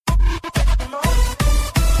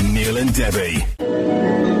Neil and Debbie. Toto,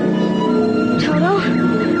 I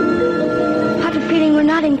have a feeling we're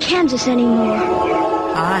not in Kansas anymore.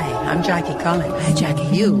 Hi, I'm Jackie Collins. Hi, Jackie.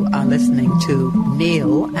 You are listening to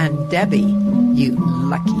Neil and Debbie, you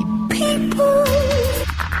lucky people.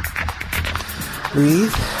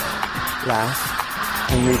 Breathe,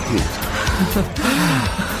 laugh, and repeat.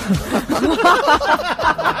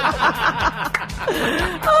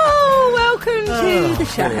 Oh, welcome to the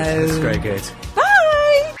show. That's very good.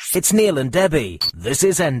 Bye. It's Neil and Debbie. This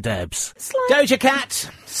is NDebs. Doja Cat,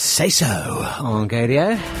 Say So on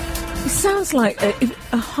Gadio. It sounds like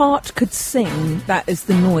if a heart could sing, that is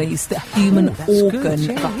the noise that a human organ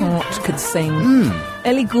of a heart could sing.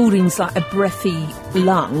 Ellie Goulding's like a breathy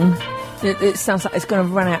lung. It sounds like it's going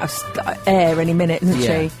to run out of air any minute, isn't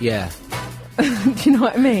she? Yeah. Do you know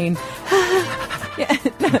what I mean? Yeah.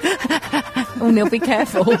 Oh, Neil, be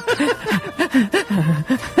careful.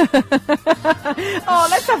 Oh,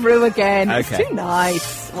 let's have Rue again. Okay. It's too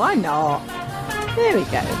nice. Why not? There we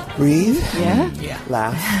go. Breathe, Yeah.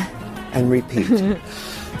 laugh, and repeat.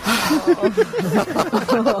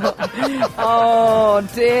 Oh,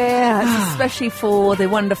 dear. It's especially for the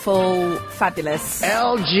wonderful, fabulous...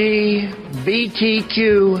 LGBTQ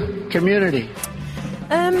community.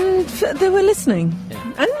 They were listening.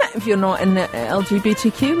 And if you're not in the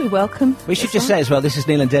LGBTQ, we welcome. We should just say as well, this is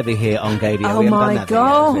Neil and Debbie here on Gadio. Oh, We haven't my done that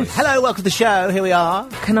God. yet, have we? Hello, welcome to the show. Here we are.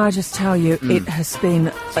 Can I just tell you, it has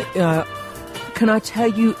been... can I tell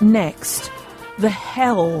you next the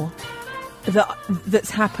hell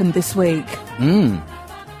that's happened this week?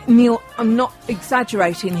 Neil, I'm not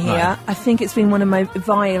exaggerating here. Right. I think it's been one of my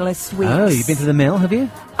vilest weeks. Oh, you've been to the mill, have you?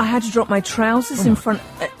 I had to drop my trousers in front.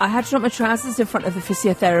 I had to drop my trousers in front of the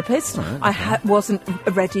physiotherapist. I wasn't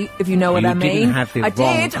ready, if you know what I mean. Didn't have the I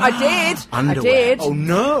did. underwear. I did. Oh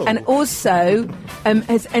no! And also,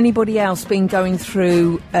 has anybody else been going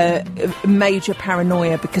through major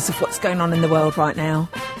paranoia because of what's going on in the world right now?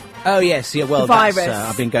 Oh yes, yeah. Well, The virus.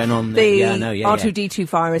 I've been going on. The yeah. R2D2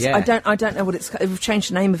 virus. Yeah. I don't know what it's. We've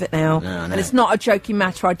changed the name of it now, No, I know. and it's not a joking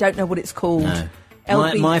matter. I don't know what it's called. No.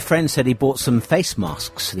 LB. My friend said he bought some face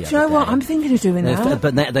masks the other Do you know what? day. I'm thinking of doing that.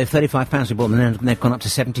 But they're £35 we bought them, and they've gone up to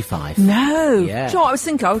 75. No. Yeah. Do you know what I was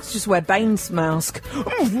thinking? I would just wear Bane's mask.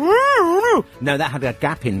 No, that had a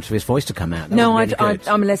gap in for his voice to come out. That No, was really good.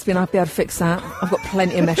 I'm a lesbian. I'd be able to fix that. I've got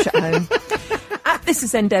plenty of mesh at home. This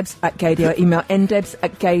is ndebs at Gadio. Email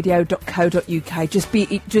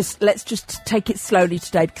ndebs@gadio.co.uk. Let's just take it slowly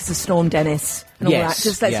today because of Storm Dennis and all Yes,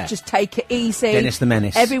 that. Let's just take it easy. Dennis the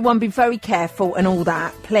Menace. Everyone be very careful and all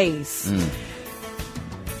that, please.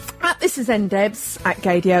 This is ndebs at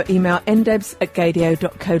Gadio. Email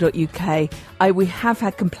ndebs@gadio.co.uk. We have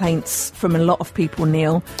had complaints from a lot of people,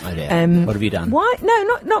 Neil. Oh dear. What have you done? Why? No,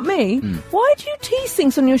 not me. Why do you tease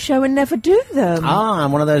things on your show and never do them?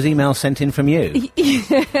 I'm one of those emails sent in from you.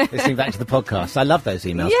 Listening back to the podcast. I love those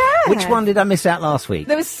emails. Yeah. Which one did I miss out last week?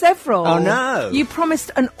 There were several. Oh, no. You promised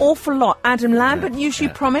an awful lot. Adam Lambert, you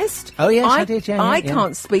promised. Oh, yes, I did, yeah, I yeah.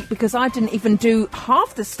 can't speak because I didn't even do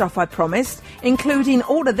half the stuff I promised, including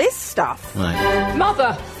all of this stuff. Right.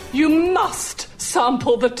 Mother, you must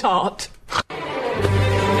sample the tart.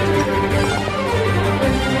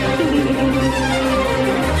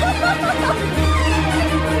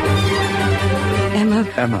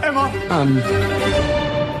 Emma.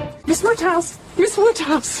 Miss Woodhouse! Miss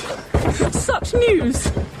Woodhouse! Such news!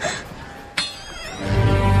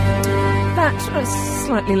 That was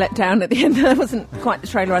slightly let down at the end. That wasn't quite the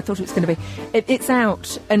trailer I thought it was going to be. It's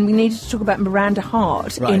out, and we needed to talk about Miranda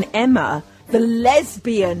Hart in Emma, the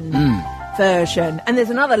lesbian version. And there's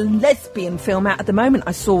another lesbian film out at the moment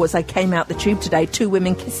I saw as I came out the tube today, Two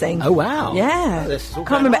Women Kissing. Oh, wow. Yeah. Oh, this is all Can't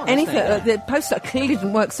going remember on, anything. isn't it? The poster clearly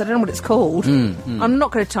didn't work, so I don't know what it's called. I'm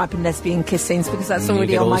not going to type in lesbian kissings because that's You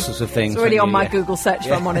already get on all my sorts of things, it's already don't on you? my Yeah. Google search,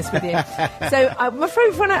 if I'm honest with you. So I'm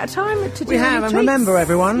afraid we've run out of time to do We have, any and tweets. remember,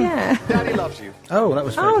 everyone. Yeah. Daddy loves you. Oh, that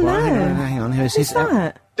was very Oh, quiet. no. Hang on. Who is Who's this?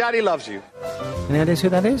 that? Daddy loves you. Any ideas who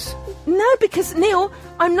that is? No, because, Neil,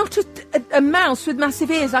 I'm not a mouse with massive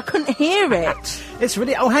ears. I couldn't hear it. It's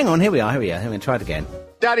really... Oh, hang on. Here we are. Let me try it again.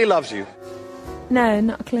 Daddy loves you. No,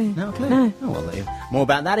 not a clue. No clue. No. Oh, well, more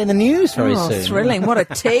about that in the news very Oh, soon. thrilling. What a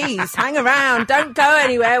tease. Hang around. Don't go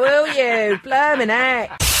anywhere, will you? Blimey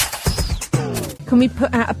heck. Can we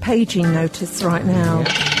put out a paging notice right now?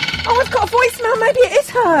 Oh, I've got a voicemail. Maybe it is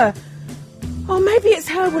her. Oh, maybe it's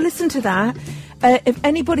her. We'll listen to that. If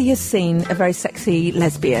anybody has seen a very sexy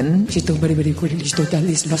lesbian... She cannot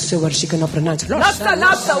pronounce.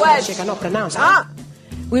 Lots of words. She cannot pronounce.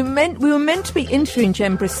 We were meant to be interviewing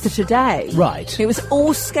Jen Brister today. Right. It was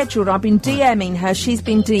all scheduled. I've been DMing her. She's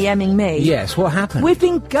been DMing me. Yes, what happened? We've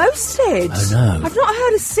been ghosted. Oh, no. I've not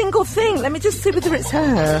heard a single thing. Let me just see whether it's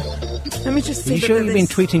her. Let me just see. Are you sure you've been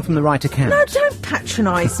tweeting from the right account? No, don't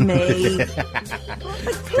patronise me. Debbie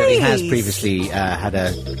Please. has previously had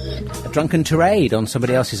a drunken tirade on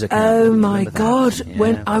somebody else's account. Oh, my God. Yeah.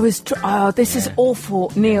 When I was... this is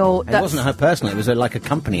awful, Neil. It wasn't her personal, it was like a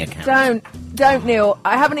company account. Don't, Neil.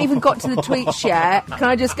 I haven't even got to the tweets yet. Can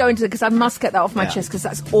I just go into it? Because I must get that off my chest, because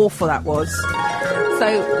that's awful, that was.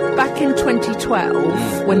 So, back in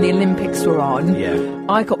 2012, when the Olympics were on,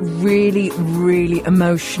 I got really, really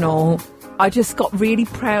emotional. I just got really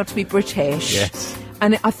proud to be British. Yes.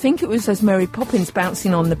 And I think it was as Mary Poppins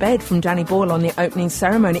bouncing on the bed from Danny Boyle on the opening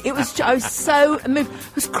ceremony. It was. I was so moved.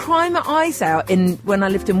 I was crying my eyes out when I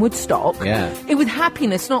lived in Woodstock. Yeah. It was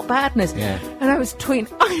happiness, not badness. Yeah. And I was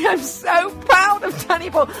tweeting, I am so proud of Danny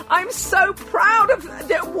Boyle. I'm so proud of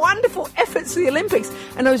their wonderful efforts at the Olympics.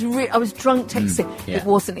 And I was drunk texting. It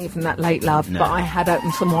wasn't even that late, love, but I had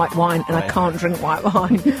opened some white wine, and I can't drink white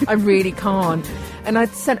wine. I really can't. And I'd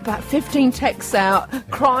sent about 15 texts out,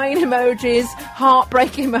 crying emojis,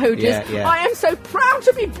 heartbreaking emojis. Yeah. I am so proud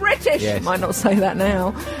to be British. Yes. Might not say that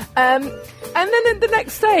now. And then the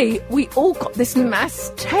next day, we all got this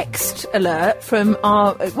mass text alert from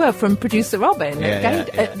from producer Robin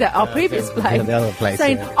at our previous place, the other place,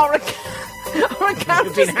 saying our account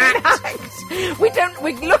has been hacked.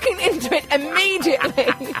 We're looking into it immediately.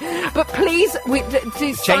 But please,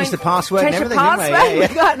 Change the password and everything, Change the password.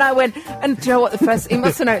 didn't we? And I went, and do you know what? He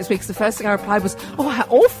must have noticed me, because the first thing I replied was, "Oh, how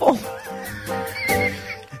awful."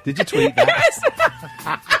 Did you tweet that?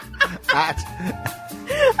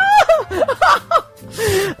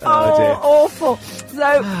 Oh, awful.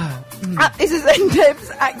 So, this is ndebs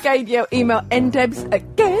at Gadio. Email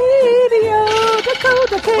ndebs@gadio.co.uk.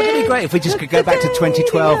 Wouldn't it be great if we just could go back to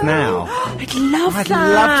 2012 now? I'd love I'd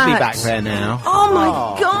that. love to be back there now. Oh, my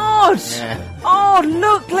God. Yeah. Oh,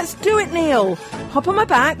 look, let's do it, Neil. Hop on my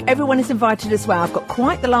back. Everyone is invited as well. I've got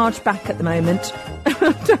quite the large back at the moment. I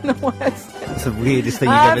don't know what else. It's the weirdest thing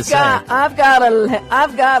you've ever said. I've got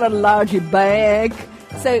a large bag.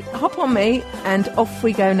 So hop on me, and off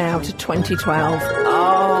we go now to 2012.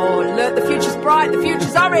 Oh, look, the future's bright, the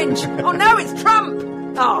future's orange. Oh, no, it's Trump.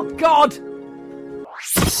 Oh, God.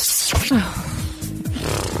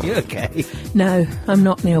 You okay? No, I'm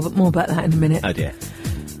not, Neil, but more about that in a minute. Oh, dear.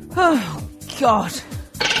 Oh, God.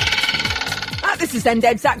 This is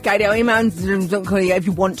ndebs at Gadio. Email if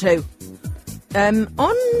you want to. On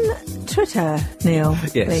Twitter, Neil,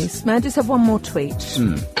 Yes. please. May I just have one more tweet? One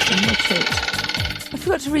more tweet. I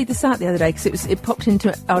forgot to read this out the other day because it popped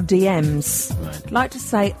into our DMs. Right. I'd like to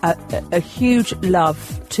say a huge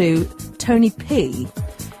love to Tony P,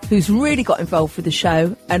 who's really got involved with the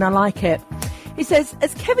show, and I like it. He says,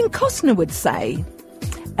 as Kevin Costner would say,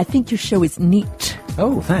 I think your show is neat.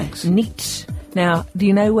 Oh, thanks. Neat. Now, do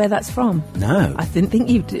you know where that's from? No. I didn't think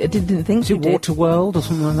you did. Didn't think Is you it did. Waterworld or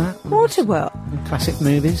something like that? Waterworld. Classic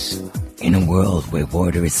movies. In a world where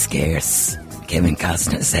water is scarce, Kevin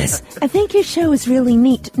Costner says, I think your show is really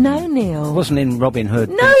neat. No, Neil. It wasn't in Robin Hood.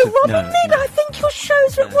 No, Robin Hood. I think your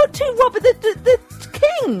show's what too, Robert the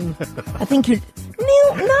King. I think you're...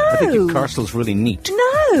 Neil, no. I think your castle really neat.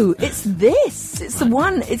 No, it's this. It's the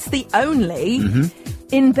one. It's the only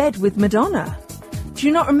In Bed with Madonna. Do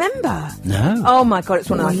you not remember? No. Oh my God, it's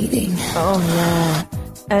one of Waiting. Oh yeah.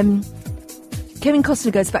 Kevin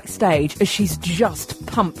Costner goes backstage as she's just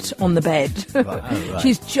pumped on the bed. Right.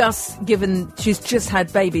 She's just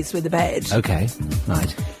had babies with the bed. Okay,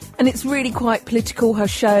 right. And it's really quite political, her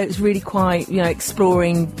show. It's really quite,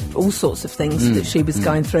 exploring all sorts of things that she was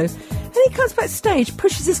going through. And he comes backstage,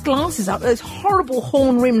 pushes his glasses up, those horrible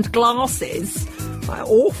horn-rimmed glasses, like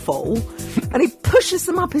awful, and he pushes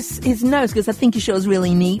them up his nose, goes, I think your show's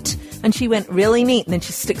really neat. And she went, really neat? And then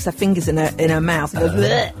she sticks her fingers in her mouth and goes,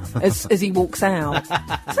 bleh, as he walks out.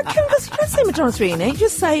 So Kevin goes, you don't say Madonna's really neat,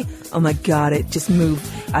 just say, oh my God, it just moved.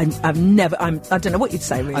 I don't know what you'd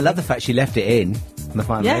say, really. I love the fact she left it in. The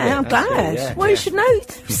final Yeah, edit. I'm That's glad. good, yeah, Well, yeah. you should know.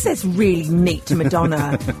 Who says really neat to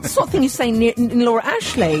Madonna? It's the sort of thing you say in Laura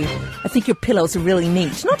Ashley. I think your pillows are really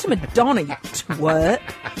neat. Not to Madonna, you twerp.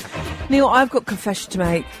 Neil, I've got confession to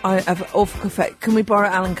make. I have an awful confession. Can we borrow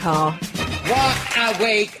Alan Carr? what a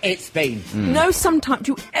week it's been. No, sometimes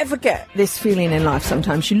do you ever get this feeling in life?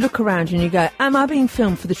 Sometimes you look around and you go, am I being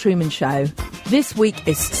filmed for The Truman Show? This week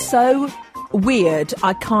is so weird,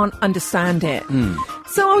 I can't understand it.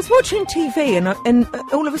 So I was watching TV and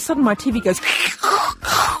all of a sudden my TV goes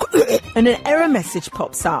and an error message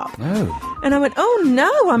pops up. Oh. And I went, oh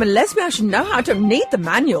no, I'm a lesbian, I should know. I don't need the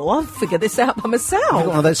manual, I'll figure this out by myself. You've got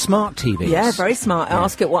one of those smart TVs. Yeah, very smart. I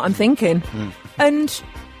ask it what I'm thinking. And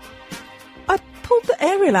I pulled the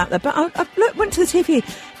aerial out there, but I went to the TV.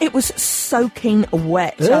 It was soaking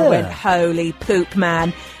wet. Ugh. I went, holy poop,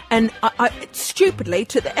 man. And I stupidly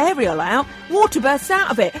took the aerial out, water bursts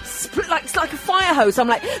out of it. It's like a fire hose. I'm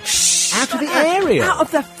like, shh. Out of the aerial? Out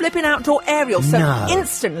of the flipping outdoor aerial. So No.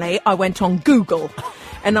 instantly I went on Google.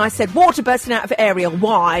 And I said, water bursting out of aerial,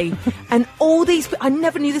 why? And all these... I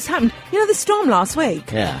never knew this happened. You know the storm last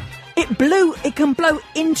week? Yeah. It can blow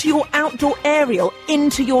into your outdoor aerial,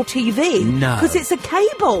 into your TV. No. Because it's a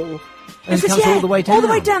cable. And it comes all the way down? All the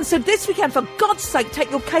way down. So this weekend, for God's sake,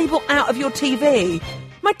 take your cable out of your TV.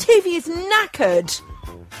 My TV is knackered.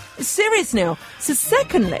 It's serious now. So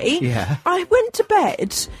secondly, Yeah. I went to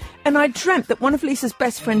bed and I dreamt that one of Lisa's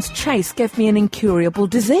best friends, Chase, gave me an incurable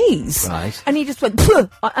disease. Right. And he just went, "Pugh,"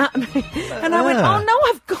 at me. And I went, oh no,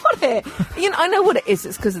 I've got it. You know, I know what it is.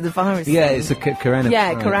 It's because of the virus. Yeah, thing. it's a corona.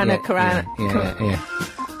 Yeah, right, corona. Yeah.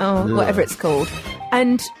 Oh, whatever it's called.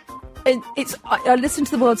 And it's I listen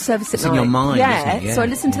to the World Service at It's night. in your mind, yeah. isn't it? Yeah, So I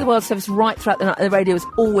listen to the World Service right throughout the night. The radio is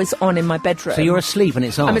always on in my bedroom. So you're asleep and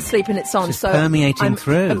it's on? I'm asleep and it's on. It's So permeating I'm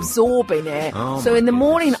through. absorbing it. Oh, so my in the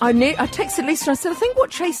morning, goodness. I texted Lisa and I said, I think what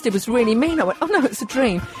Chase did was really mean. I went, oh no, it's a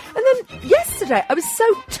dream. And then yesterday, I was so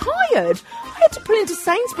tired, I had to pull into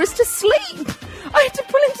Sainsbury's to sleep. I had to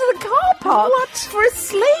pull into the car park for a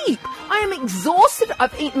sleep. I am exhausted.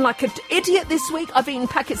 I've eaten like an idiot this week. I've eaten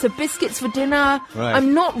packets of biscuits for dinner. Right.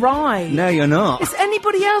 I'm not right. No, you're not. Is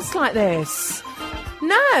anybody else like this?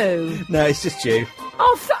 No. No, it's just you.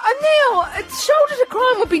 Oh, Neil, shoulder to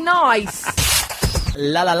crime would be nice.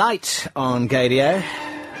 La La Light on Gadio.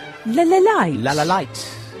 La La Light. La La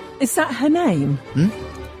Light. Is that her name?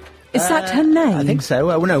 Is that her name? I think so.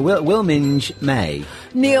 Well, no, Wilminge May.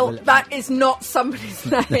 Neil, that is not somebody's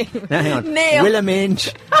name. No, hang on. Neil.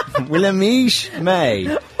 Wilminge May.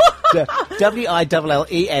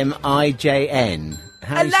 Willemijn.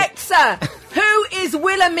 Alexa, who is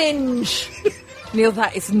Willemijn? Neil,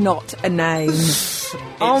 that is not a name.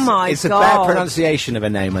 Oh my It's God. a bad pronunciation of a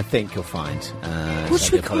name, I think you'll find. What so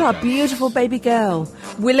should we I do call our apologise. beautiful baby girl?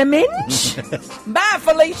 Willemijn? Bye,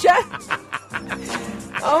 Felicia.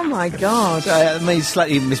 Oh my God. I mean,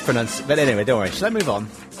 slightly mispronounced, but anyway, don't worry. Shall I move on?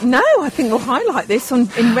 No, I think we'll highlight this in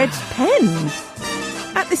red pen.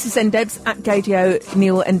 At This Is NDebs, at Gadio,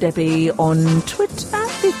 Neil and Debbie on Twitter.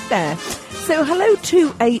 There. So hello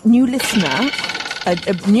to a new listener,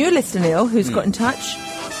 Neil, who's got in touch,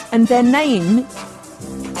 and their name,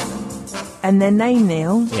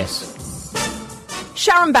 Neil. Yes.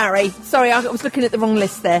 Sharon Barry. Sorry, I was looking at the wrong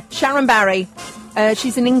list there. Sharon Barry.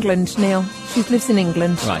 She's in England, Neil. She lives in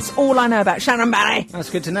England. Right. That's all I know about Sharon Barry. That's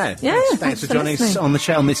good to know. Yeah, Thanks thanks for for joining us listening. on the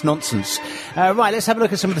show, Miss Nonsense. Right, let's have a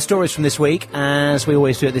look at some of the stories from this week, as we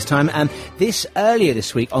always do at this time. Earlier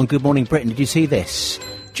this week on Good Morning Britain, did you see this?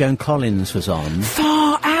 Joan Collins was on.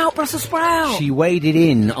 Far out, Brussels sprout. She waded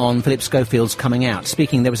in on Philip Schofield's Coming Out.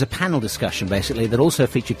 There was a panel discussion, basically, that also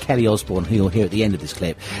featured Kelly Osbourne, who you'll hear at the end of this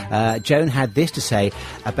clip. Joan had this to say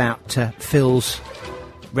about Phil's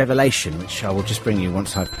revelation, which I will just bring you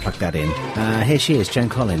once I've plugged that in. Here she is, Joan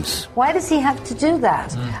Collins. Why does he have to do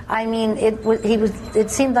that? I mean, it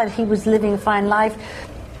seemed that he was living a fine life.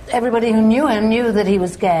 Everybody who knew him knew that he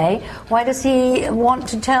was gay. Why does he want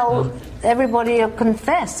to tell everybody or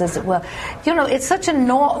confess, as it were? You know, it's such a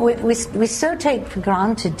we so take for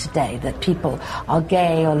granted today that people are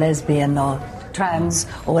gay or lesbian or trans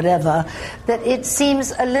or whatever, that it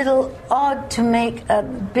seems a little odd to make a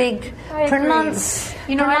big pronounce.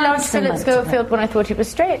 You know, I loved Philip Schofield when I thought he was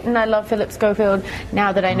straight, and I love Philip Schofield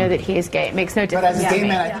now that I know that he is gay. It makes no difference. But as a gay to me.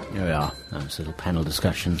 man, Here we are. That was a little panel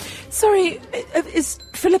discussion. Sorry, is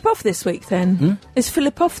Philip off this week then? Is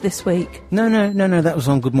Philip off this week? No, that was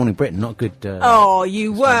on Good Morning Britain, not Good... Oh,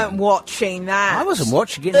 you weren't watching that. I wasn't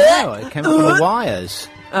watching it now. It came up on the wires.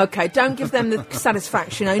 Okay, don't give them the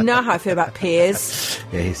satisfaction. I know how I feel about peers.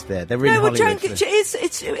 Yeah, he's there. They're really No, well, Hollywood. it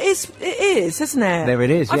is, isn't it? There it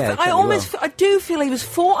is, yeah, I do feel he was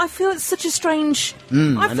I feel it's such a strange...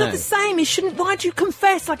 I feel know. the same. He shouldn't... Why do you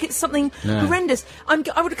confess like it's something horrendous? I would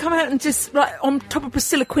have come out and just, like, on top of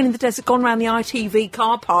Priscilla Quinn in the Desert, gone around the ITV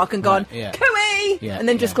car park and gone, yeah. come me! Yeah, and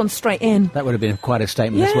then just gone straight in. That would have been quite a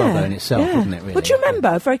statement as well, though, in itself, wouldn't it, really? But do you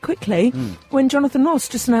remember, very quickly, when Jonathan Ross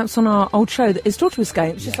just announced on our old show that his daughter was gay?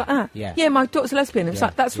 It was just like that. Yeah. My daughter's a lesbian. It was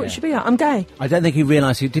like, that's what it should be like. I'm gay. I don't think he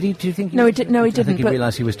realised he... Did he? Do you think he... No, he didn't. No, he didn't. I think he but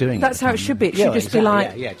realised he was doing it. That's how it should be. It should just be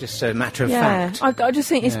like... Yeah, just a matter of fact. I just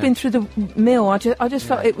think it's been through the mill. I just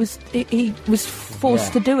felt it was... He was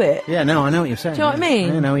forced to do it. Yeah, no, I know what you're saying. Do you know what I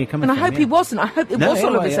mean? I know where you're coming from. from. And I hope he wasn't. I hope it was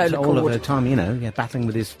all of his own accord. all of the time, battling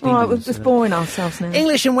with his demons. All right, we're just boring ourselves now.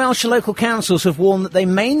 English and Welsh local councils have warned that they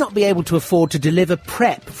may not be able to afford to deliver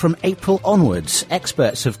PrEP from April onwards.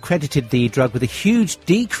 Experts have credited the drug with a huge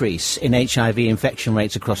decrease in HIV infection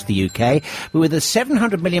rates across the UK, but with a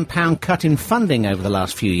 £700 million cut in funding over the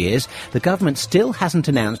last few years, the government still hasn't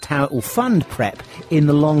announced how it will fund PrEP in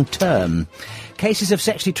the long term. Cases of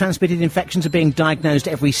sexually transmitted infections are being diagnosed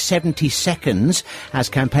every 70 seconds, as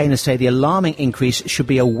campaigners say the alarming increase should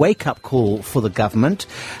be a wake-up call for the government.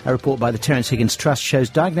 A report by the Terence Higgins Trust shows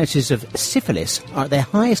diagnoses of syphilis are at their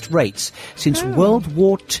highest rates since World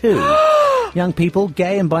War II. Young people,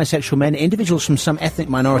 gay and bisexual men, individuals from some ethnic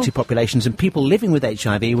minority populations and people living with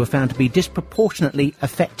HIV were found to be disproportionately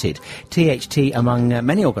affected. THT among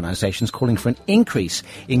many organisations calling for an increase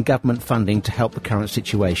in government funding to help the current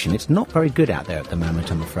situation. It's not very good out there at the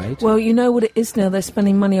moment, I'm afraid. Well, you know what it is now? They're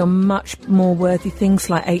spending money on much more worthy things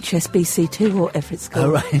like HSBC2 or whatever it's called.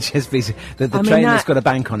 Oh, right, HSBC. The train that's got a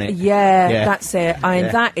bank on it. Yeah, that's it.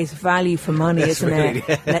 That is value for money, isn't it?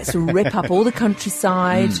 Yeah. Let's rip up all the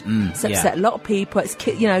countryside, upset a lot of people. It's,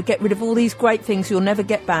 get rid of all these great things you'll never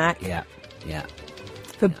get back. Yeah.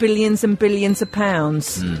 For billions and billions of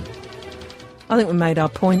pounds. I think we made our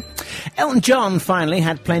point. Elton John finally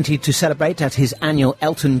had plenty to celebrate at his annual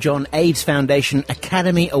Elton John AIDS Foundation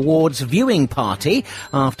Academy Awards viewing party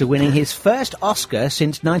after winning his first Oscar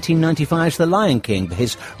since 1995's The Lion King for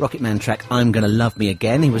his Rocketman track I'm Gonna Love Me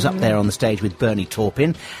Again. He was up there on the stage with Bernie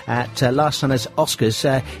Taupin at last summer's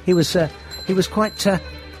Oscars. He was quite the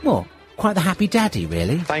happy daddy,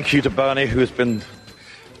 really. Thank you to Bernie, who's been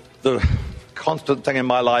the constant thing in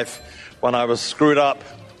my life. When I was screwed up,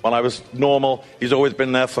 when I was normal, he's always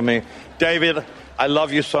been there for me. David, I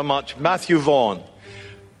love you so much. Matthew Vaughn,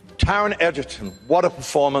 Taron Egerton, what a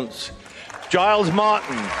performance. Giles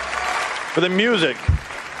Martin for the music.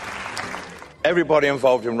 Everybody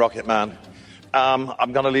involved in Rocket Man.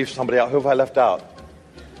 I'm going to leave somebody out. Who have I left out?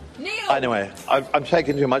 Neil! Anyway, I'm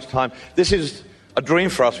taking too much time. This is a dream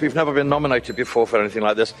for us. We've never been nominated before for anything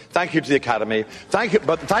like this. Thank you to the Academy.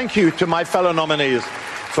 Thank you to my fellow nominees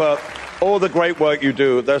for all the great work you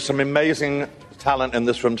do. There's some amazing talent in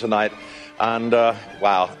this room tonight. And,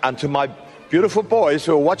 wow. And to my beautiful boys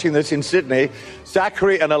who are watching this in Sydney,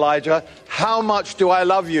 Zachary and Elijah, how much do I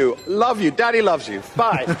love you? Love you. Daddy loves you.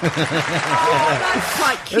 Bye. That's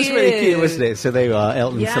quite cute. That's really cute, wasn't it? So there you are,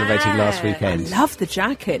 Elton celebrating last weekend. I love the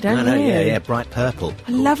jacket, don't you? Yeah, bright purple.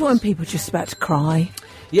 I love it when people are just about to cry.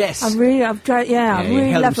 Yes. I really he held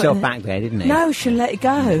love himself it. back there, didn't he? No, she'll let it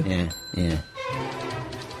go. Yeah.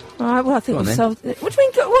 All right, well, I think we'll solve it. What do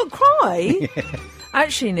you mean, what, cry?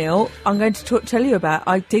 Actually, Neil, I'm going to tell you about...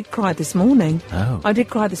 I did cry this morning. Oh. I did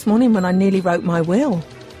cry this morning when I nearly wrote my will.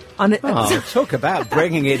 Talk about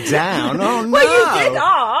bringing it down. Oh, no. Well, you did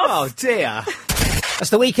ask. Oh, dear.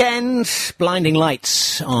 That's the weekend. Blinding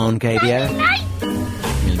Lights on KBO.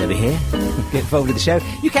 You'll never hear. Get involved with the show.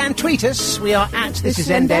 You can tweet us. We are at This Is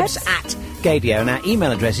NDebs at Gabio, and our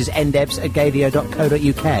email address is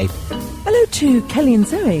ndebs@gabio.co.uk. Hello to Kelly and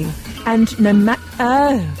Zoe, and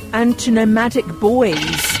to Nomadic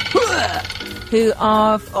Boys, who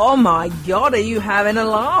are... Oh, my God, are you having a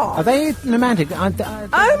laugh? Are they nomadic? My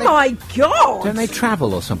God! Don't they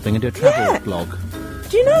travel or something and do a travel blog?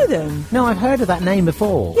 Do you know them? No, I've heard of that name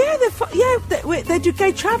before. Yeah, they do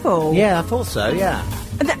gay travel. Yeah, I thought so, yeah.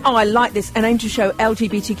 And I like this. An aim to show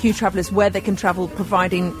LGBTQ travellers where they can travel,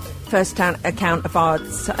 providing first-hand account of our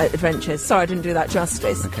adventures. Sorry, I didn't do that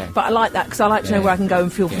justice. Okay. But I like that because I like to know where I can go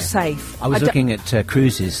and feel safe. I was looking at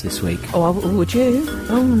cruises this week. Oh, would you?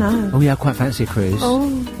 Oh, no. Oh, yeah, I quite fancy a cruise.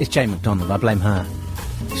 Oh. It's Jane McDonald. I blame her.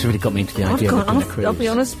 She's really got me into the idea of doing a cruise. I'll be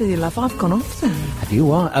honest with you, love. I've gone off them. Have you?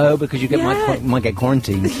 What? Oh, because you might get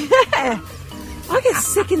quarantined. Yeah. I get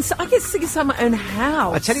sick inside my own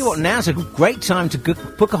house. I tell you what, now's a great time to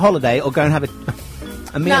book a holiday or go and have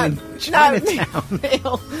a meal in Chinatown. No,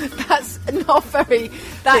 Neil, that's not very.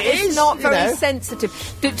 That is not very sensitive.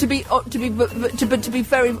 To be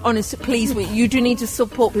very honest, please, you do need to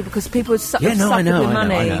support people because people are sucking with money. I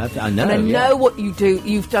know. And I know what you do.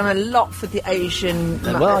 You've done a lot for the Asian.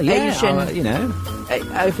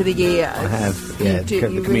 over the years. I have, yeah, the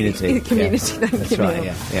community. The community, thank That's you, right,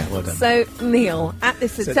 Neil. yeah, well done. So, Neil, at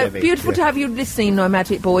this... So Debbie, beautiful to have you listening, No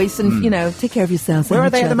Magic Boys, and, take care of yourselves. Where and are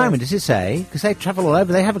they each at the other. moment, does it say? Because they travel all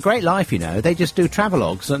over. They have a great life, They just do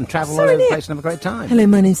travelogues and travel all over the place and have a great time. Hello,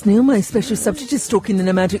 my name's Neil. My special subject is stalking the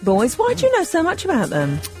No Magic Boys. Why do you know so much about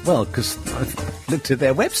them? Well, because I've looked at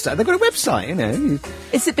their website. They've got a website,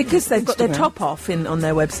 Is it because they've got their Instagram. top off on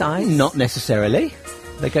their website? Not necessarily.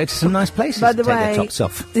 They go to some nice places By the to take way, their tops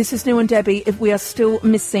off. this is Neil and Debbie. If we are still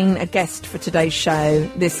missing a guest for today's show,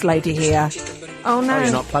 this lady here. Oh, no. Oh,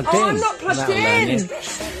 you're not plugged in. I'm not plugged That'll learn in. you.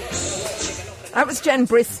 That was Jen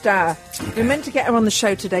Brister. We meant to get her on the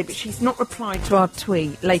show today, but she's not replied to our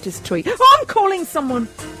latest tweet. Oh, I'm calling someone.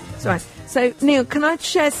 Sorry. So, Neil, can I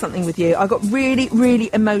share something with you? I got really,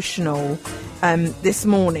 really emotional this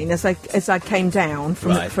morning as I came down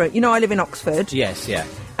from... Right. I live in Oxford. Yes, yeah.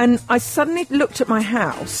 And I suddenly looked at my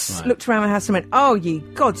house, Right. looked around my house and went, oh, ye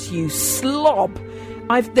gods, you slob.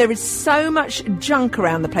 There is so much junk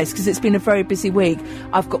around the place because it's been a very busy week.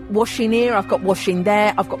 I've got washing here, I've got washing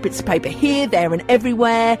there, I've got bits of paper here, there and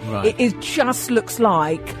everywhere. Right. It just looks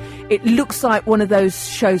like one of those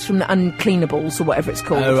shows from the Uncleanables or whatever it's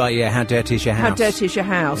called. Oh, right, yeah. How dirty is your house? How dirty is your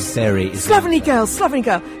house? Very. Slovenly girl. So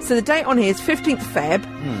the date on here is 15th Feb.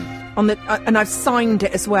 And I've signed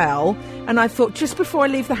it as well. And I thought, just before I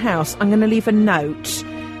leave the house, I'm going to leave a note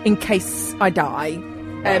in case I die.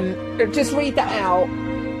 Just read that out.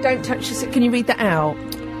 Don't touch this. Can you read that out?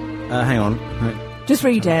 Hang on. Just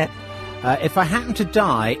read it. If I happen to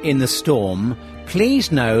die in the storm,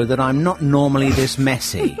 please know that I'm not normally this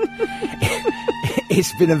messy.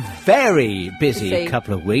 It's been a very busy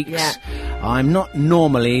couple of weeks. Yeah. I'm not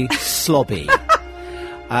normally slobby.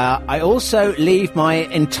 I also leave my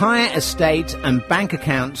entire estate and bank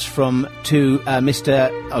accounts to your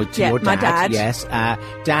my dad. Yes,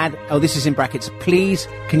 Dad. Oh, this is in brackets. Please,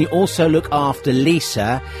 can you also look after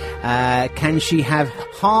Lisa? Can she have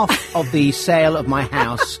half of the sale of my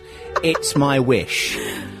house? It's my wish.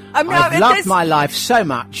 I've loved my life so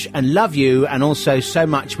much and love you, and also so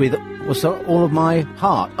much with all of my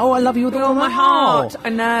heart. Oh, I love you with all my heart. I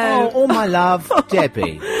know. Oh, all my love,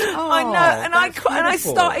 Debbie. I know, and I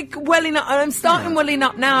started welling up. And I'm starting welling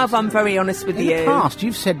up now. If I'm very honest with you. In the past,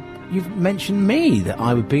 you've mentioned me that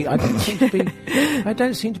I would be. I don't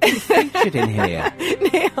seem to be featured in here.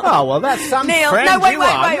 Neil. Oh well, that's some Neil. friend No, wait. you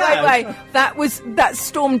are. Wait. That's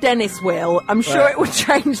Storm Dennis. Will I'm sure it will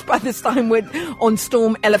change by the time we're on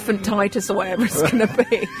Storm Elephantitis or whatever it's going to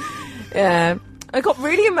be. Yeah. I got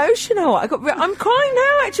really emotional. I'm crying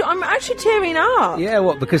now, actually. I'm actually tearing up. Yeah,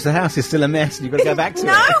 what? Because the house is still a mess and you've got to go back to it?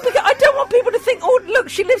 No, because I don't want people to think, oh, look,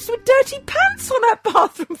 she lives with dirty pants on her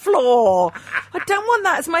bathroom floor. I don't want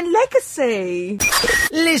that as my legacy.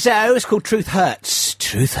 Lizzo, it's called Truth Hurts.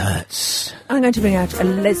 Truth Hurts. I'm going to bring out a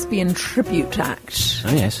lesbian tribute act.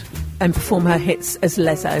 Oh, yes. And perform her hits as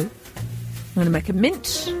Lizzo. I'm going to make a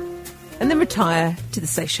mint and then retire to the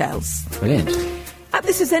Seychelles. Brilliant.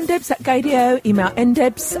 This is ndebs at Gadio. Email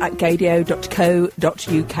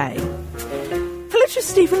ndebs@gadio.co.uk. Hello to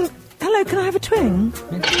Stephen. Hello, can I have a twing?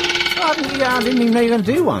 I didn't even know you were going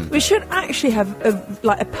to do one. We should actually have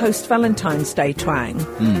a post-Valentine's Day twang.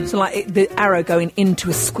 So the arrow going into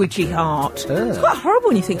a squidgy heart. It's quite horrible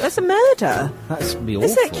when you think that's a murder. That's be awful.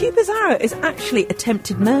 Isn't it? Cupid's arrow is actually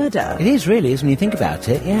attempted murder. It is really, when you think about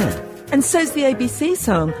it, yeah. And so's the ABC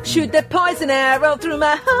song. Shoot the poison arrow through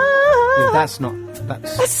my heart. Yeah,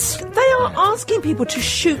 They are asking people to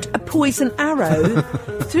shoot a poison arrow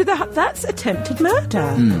through the heart. That's attempted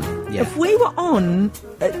murder. Yeah. If we were on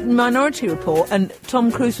Minority Report and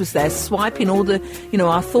Tom Cruise was there swiping all the,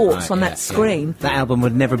 our thoughts on that screen. That album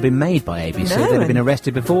would never have been made by ABC. No, They'd have been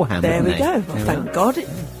arrested beforehand. There we go. Well, thank God.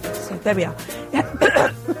 So there we are.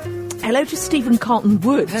 Hello to Stephen Carlton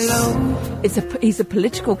Woods. Hello. He's a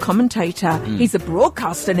political commentator. He's a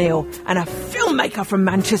broadcaster, Neil, and a filmmaker from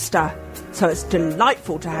Manchester. So it's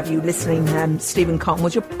delightful to have you listening, Stephen Carlton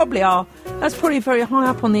Woods. You probably are. That's probably very high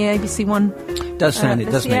up on the ABC One. Does sound it,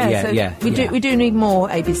 doesn't it? Yeah. We do need more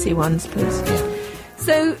ABC Ones, please. Yeah.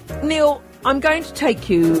 So, Neil, I'm going to take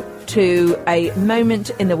you to a moment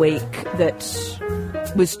in the week that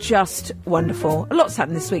was just wonderful. A lot's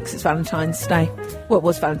happened this week since Valentine's Day. Well, it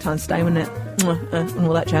was Valentine's Day, wasn't it? And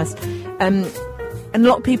all that jazz. And a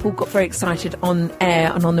lot of people got very excited on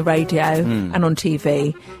air and on the radio and on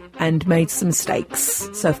TV and made some mistakes.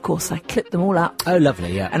 So, of course, I clipped them all up. Oh,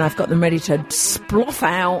 lovely, yeah. And I've got them ready to sploff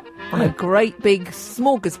out on a great big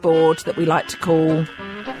smorgasbord that we like to call...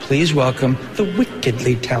 Please welcome the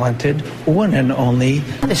wickedly talented, one and only...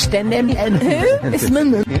 Who? It's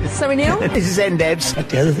Mum. Sorry, Neil? This is Ndebs.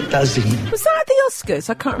 Adele Dazeem. Was that at the Oscars?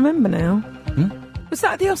 I can't remember now. Was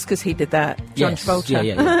that at the Oscars he did that? John Yes. Travolta?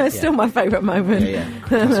 Yeah. It's still my favourite moment. Yeah.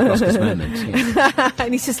 Classic Oscars moment. Yeah.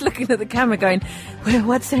 And he's just looking at the camera going, well,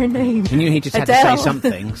 what's her name? He knew he just had to Adele. say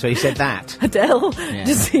something, so he said that. Adele. Yeah.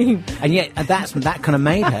 Just seemed... And yet, that kind of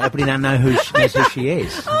made her. Everybody now knows who she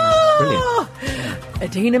is. It's brilliant.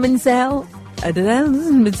 Adina Menzel. Adele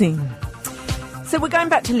Menzel. So we're going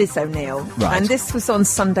back to Liz O'Neill, Right. and this was on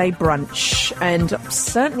Sunday Brunch, and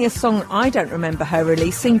certainly a song I don't remember her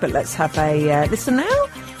releasing, but let's have a listen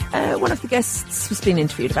now. One of the guests was being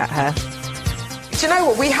interviewed about her. Do you know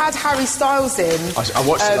what? We had Harry Styles in. I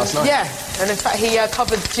watched it last night. Yeah, and in fact he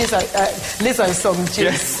covered Lizzo's song,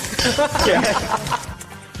 Jizz. Yeah.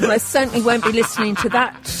 Well, I certainly won't be listening to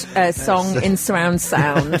that song in surround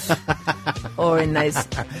sound or in those.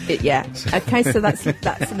 Okay, so that's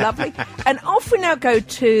lovely. And off we now go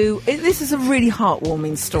to. This is a really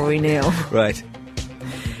heartwarming story, Neil. Right.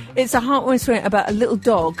 It's a heartwarming story about a little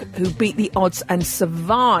dog who beat the odds and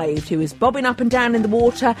survived. He was bobbing up and down in the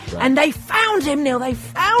water, and they found him, Neil. They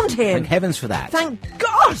found him. Thank heavens for that. Thank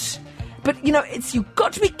God. But, you've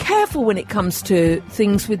got to be careful when it comes to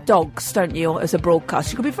things with dogs, don't you, as a broadcast?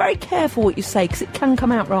 You've got to be very careful what you say, because it can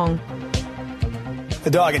come out wrong.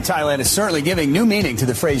 The dog in Thailand is certainly giving new meaning to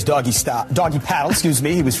the phrase doggy paddle.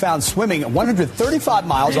 He was found swimming 135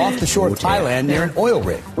 miles off the shore of Thailand near an oil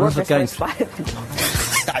rig. Where's it going?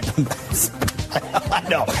 I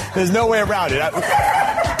know. There's no way around it.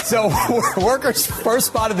 So workers first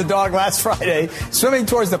spotted the dog last Friday swimming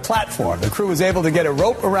towards the platform. The crew was able to get a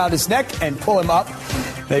rope around his neck and pull him up.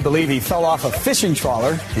 They believe he fell off a fishing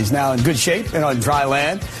trawler. He's now in good shape and on dry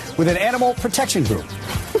land with an animal protection group.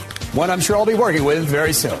 One I'm sure I'll be working with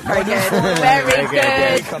very soon. Very good. Very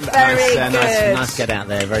good. Very good. Nice get out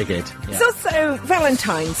there. Very good. Yeah. It's also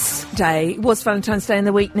Valentine's Day. It was Valentine's Day in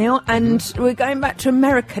the week, Neil, and we're going back to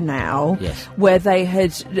America now, Yes. where they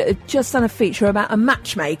had just done a feature about a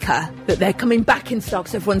matchmaker, that they're coming back in stock,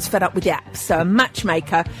 so everyone's fed up with the apps. So a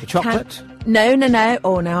matchmaker... The chocolate? No.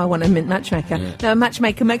 Oh, now I want a mint matchmaker. Yeah. No, a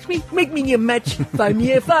matchmaker make me your match, find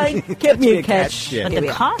me a fine, get me a catch. But the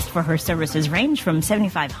cost for her services range from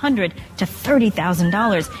 $7,500 to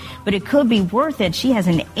 $30,000. But it could be worth it. She has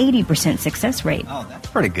an 80% success rate. Oh, that's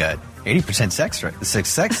pretty good. 80% success rate.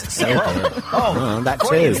 Success. Oh, that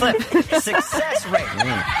too. Success rate.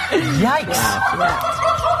 Yikes.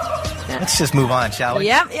 Let's just move on, shall we?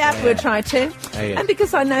 Yeah. We'll try to. And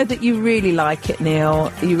because I know that you really like it,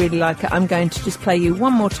 Neil, you really like it, I'm going to just play you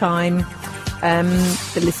one more time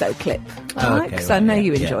the Lizzo clip. All right? Because I know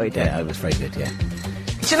you enjoyed it. Yeah, it was very good, yeah.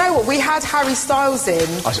 Do you know what? We had Harry Styles in.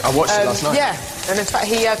 I watched it last night. Yeah, and in fact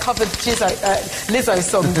he covered Lizzo's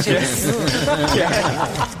song, Jizz.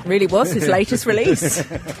 Really was his latest release.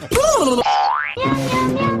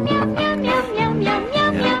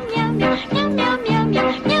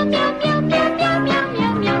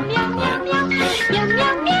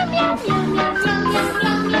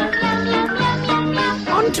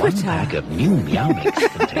 On Twitter. Bag of new meow mix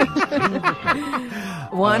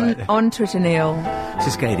One on Twitter, Neil. This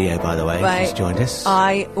is Gadio, by the way. She's joined us.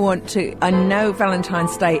 I know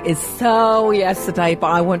Valentine's Day is so yesterday, but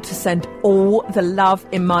I want to send all the love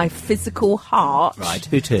in my physical heart. Right,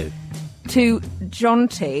 who to? To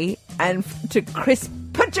Jonty and to Chris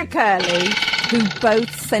Pucciacurley, who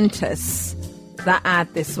both sent us that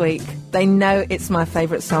ad this week. They know it's my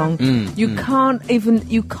favourite song. You cannot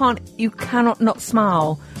not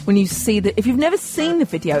smile when you see that. If you've never seen the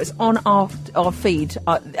video, it's on our feed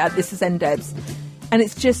at This Is NDebs, and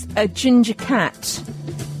it's just a ginger cat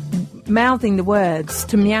mouthing the words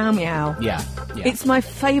to meow meow. Yeah. It's my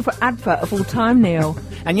favourite advert of all time, Neil.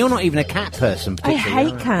 And you're not even a cat person, I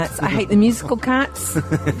particularly. hate cats. I hate the musical cats.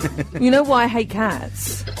 You know why I hate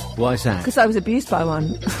cats? Why is that? Because I was abused by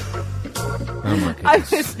one. Oh my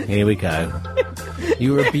goodness. Here we go.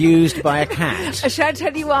 You were abused by a cat. Shall I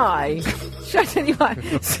tell you why? So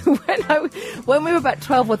when we were about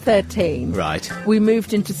 12 or 13, right, we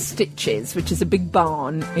moved into Stitches, which is a big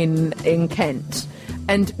barn in Kent.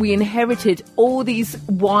 And we inherited all these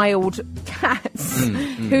wild cats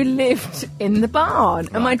who lived in the barn.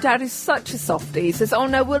 And my dad is such a softie. He says, oh,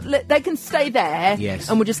 no, they can stay there. Yes.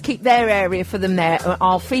 And we'll just keep their area for them there. And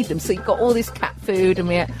I'll feed them. So you've got all this cat food.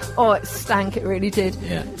 And it stank. It really did.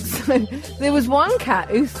 Yeah. So there was one cat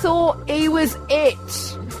who thought he was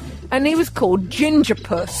it. And he was called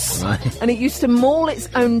Gingerpuss. Right. And it used to maul its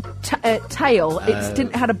own tail.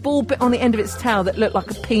 It had a ball bit on the end of its tail that looked like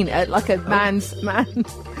a peanut, like a man's man.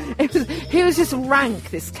 He was just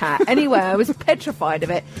rank, this cat. Anyway, I was petrified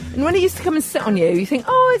of it. And when it used to come and sit on you, you think,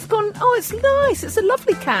 it's nice, it's a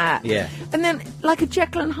lovely cat. Yeah. And then, like a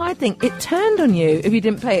Jekyll and Hyde thing, it turned on you if you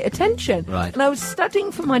didn't pay attention. Right. And I was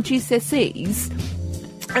studying for my GCSEs,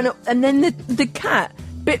 And then the cat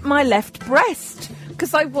bit my left breast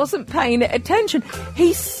because I wasn't paying it attention.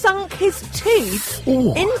 He sunk his teeth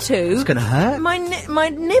into It's gonna hurt. my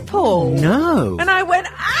nipple. No. And I went,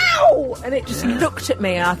 ow! And it just looked at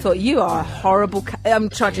me and I thought, you are a horrible cat. I'm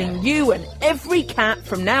charging you and every cat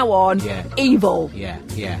from now on evil.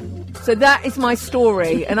 Yeah. So that is my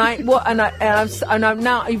story, and I'm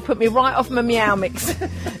now you've put me right off my Meow Mix,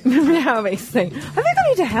 Meow Mix thing. I think I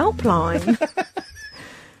need a helpline.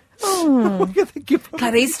 Oh,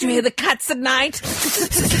 Clarice, do you hear the cats at night?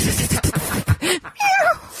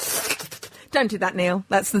 Don't do that, Neil.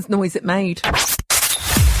 That's the noise it made.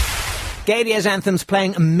 Gadio's Anthem's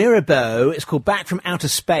playing Mirabeau. It's called Back from Outer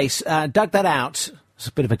Space. Dug that out. It's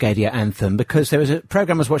a bit of a Gadio anthem because there was a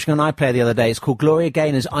programme I was watching on iPlayer the other day. It's called Gloria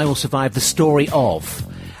Gaynor's I Will Survive, the Story of.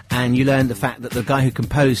 And you learn the fact that the guy who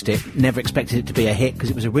composed it never expected it to be a hit because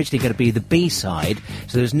it was originally going to be the B-side.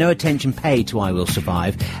 So there was no attention paid to I Will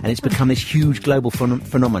Survive. And it's become this huge global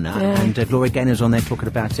phenomena. Yeah. And Gloria Gaynor's on there talking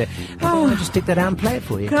about it. I'll just stick that out and play it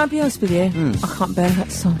for you. Can I be honest with you? I can't bear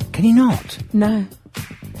that song. Can you not? No.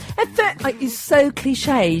 It's so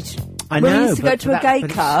cliched. I when know, we used to go to a gay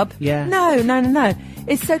club. Yeah. No.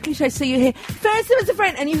 It's so cliche. So you hear, first there was a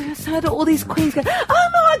friend, and you heard all these queens go, oh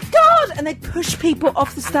my God! And they push people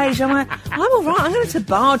off the stage. I'm like, I'm all right, I'm going to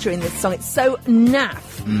bar during this song. It's so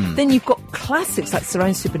naff. Then you've got classics like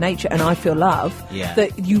Surround Supernature and I Feel Love. Yeah.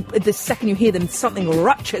 That the second you hear them, something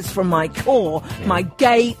ruptures from my core, my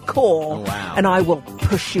gay core. Oh, wow. And I will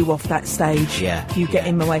push you off that stage. Yeah. You get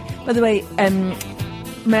in my way. By the way,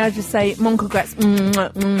 may I just say, mon congrats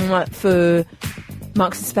for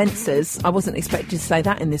Marks and Spencer's. I wasn't expected to say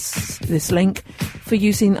that in this link, for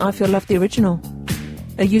using I Feel Love the original.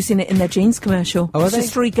 They're using it in their jeans commercial. Oh, are it's they?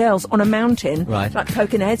 just three girls on a mountain, right, like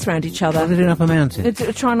poking their heads around each other. What are they doing up a mountain?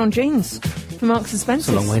 They're trying on jeans for Marks and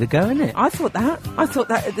Spencer's. It's a long way to go, isn't it? I thought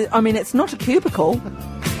that. I mean, it's not a cubicle.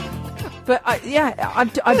 But I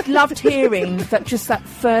loved hearing that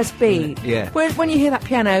first beat. Yeah. When you hear that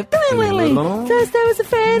piano, first there was a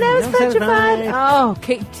fan, I was petrified. Oh,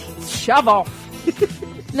 shove off.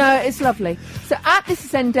 No, it's lovely. So at This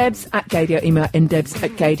Is NDebs at Gadio, email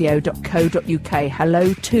ndebs@gadio.co.uk.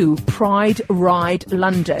 Hello to Pride Ride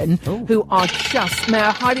London, who are may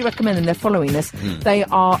I highly recommend them. They're following us. They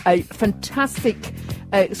are a fantastic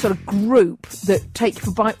sort of group that take you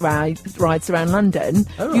for bike rides around London.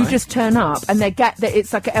 Oh, you right. just turn up and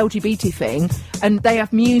it's like an LGBT thing, and they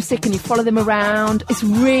have music and you follow them around. It's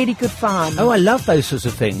really good fun. Oh, I love those sorts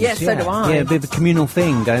of things. Yes, so do I. Yeah, a bit of a communal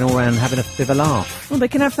thing, going all around having a bit of a laugh. Well, they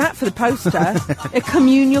can have that for the poster. A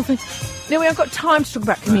communal thing. No, we haven't got time to talk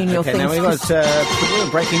about communal things. Now we've got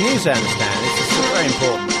breaking news, I understand. This is very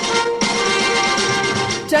important.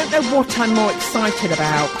 Don't know what I'm more excited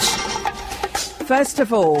about. First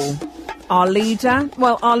of all, our leader,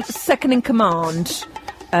 our second in command,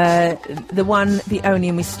 the one, the only,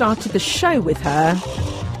 and we started the show with her,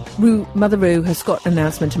 Mother Roo has got an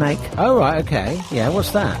announcement to make. Oh, right, okay. Yeah,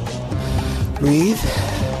 what's that? Breathe,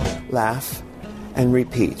 laugh, and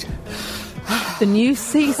repeat. The new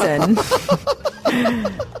season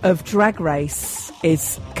of Drag Race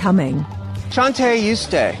is coming. Shantae, you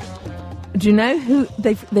stay. Do you know who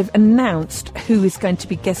they've announced who is going to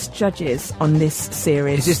be guest judges on this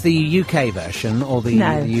series? Is this the UK version or the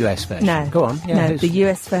US version? No. Go on. Yeah, no, the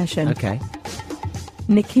US version. Okay.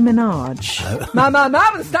 Nicki Minaj. Mama,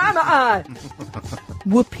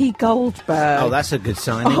 Whoopi Goldberg. Oh, that's a good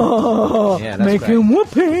signing. Oh, yeah, that's making great.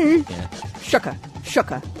 Whoopi. Yeah.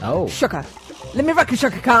 Shaka. Oh. Shaka. Let me rock you,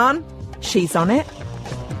 Shaka Khan. She's on it.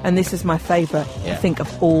 And this is my favourite, I think,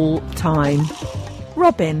 of all time.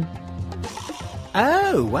 Robin.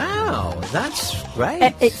 Oh, wow. That's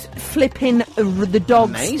great. It's flipping the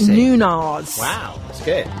dog's Amazing. Nunas. Wow, that's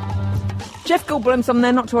good. Jeff Goldblum's on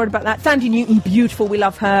there, not to worry about that. Sandy Newton, beautiful, we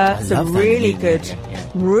love her. It's a really good,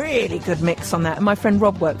 really good mix on that. And my friend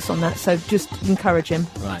Rob works on that, so just encourage him.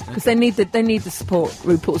 Right. Because they need the support,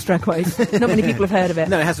 RuPaul's Drag Race. Not many people have heard of it.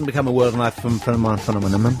 No, it hasn't become a worldwide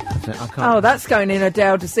phenomenon. I can't. Oh, that's going in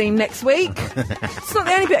Adele to see next week. It's not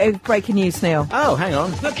the only bit of breaking news, Neil. Oh, hang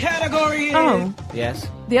on. The category is... Oh. Yes.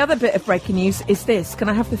 The other bit of breaking news is this. Can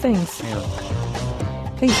I have the things? Hang on.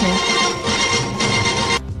 Please, Neil.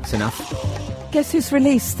 It's enough. Guess who's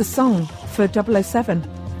released the song for 007?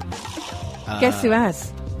 Guess who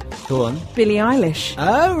has? Go on. Billie Eilish.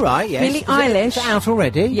 Oh, right, yes. Billie Eilish. Is it out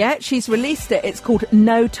already? Yeah, she's released it. It's called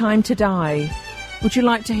No Time to Die. Would you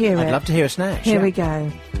like to hear it? I'd love to hear a snatch. Here we go.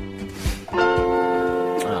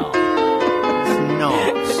 Oh, it's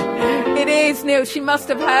not. It is, Neil. She must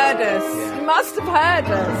have heard us. She must have heard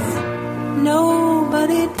us.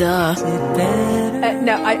 Nobody does it better.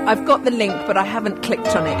 No, I've got the link, but I haven't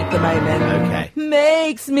clicked on it at the moment. Okay.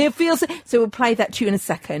 Makes me feel so... So we'll play that to you in a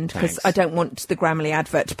second, because Thanks. I don't want the Grammarly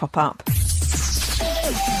advert to pop up.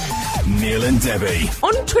 Neil and Debbie.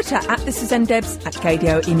 On Twitter, at This Is NDebs, at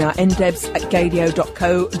Gadio, email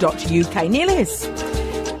ndebs@gadio.co.uk. Neil is.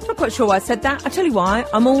 Not quite sure why I said that. I tell you why.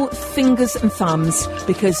 I'm all fingers and thumbs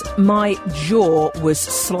because my jaw was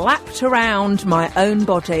slapped around my own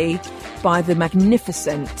body by the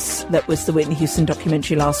magnificence that was the Whitney Houston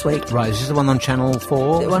documentary last week. Right, is this the one on Channel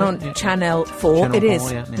 4? The one on Channel 4. Channel It 4,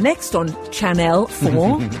 is. yeah. Next on Channel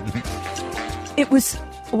 4. It was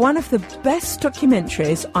one of the best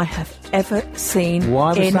documentaries I have ever seen Why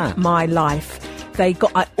was in that? my life.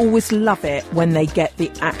 I always love it when they get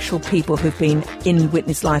the actual people who've been in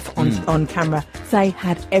Whitney's life on camera. They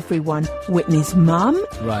had everyone. Whitney's mum.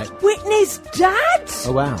 Right. Whitney's dad.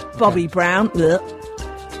 Oh, wow. Bobby Brown. Ugh.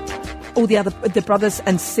 All the brothers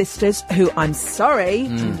and sisters who, I'm sorry,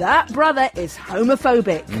 that brother is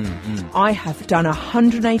homophobic. I have done a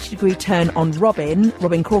 180-degree turn on Robin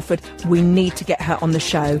Crawford. We need to get her on the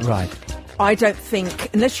show. Right. I don't think,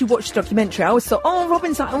 unless you watch the documentary, I always thought,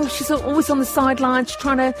 Robin's like, she's always on the sidelines,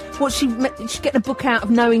 trying to, she's getting a book out of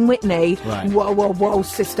Knowing Whitney. Right. Whoa,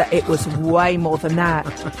 sister, it was way more than that.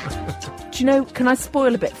 Do you know, can I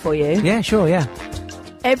spoil a bit for you? Yeah, sure, yeah.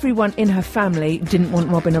 Everyone in her family didn't want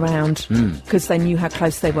Robin around because they knew how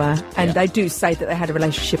close they were. And they do say that they had a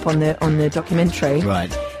relationship on the documentary. Right.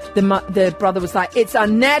 The brother was like, it's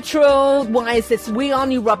unnatural. Why is this? We all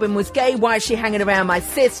knew Robin was gay. Why is she hanging around my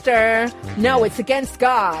sister? Okay. No, it's against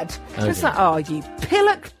God. Okay. It's like, you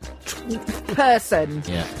pillock person.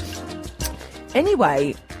 Yeah.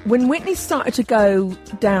 Anyway, when Whitney started to go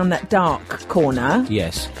down that dark corner,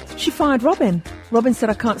 yes, she fired Robin. Robin said,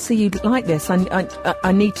 I can't see you like this. I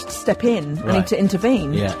need to step in. Right. I need to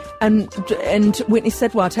intervene. Yeah. And Whitney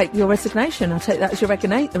said, well, I'll take your resignation. I'll take that as your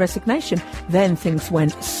resignation. Then things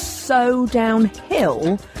went so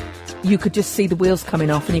downhill, you could just see the wheels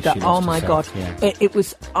coming off and you go, oh my God. Yeah. It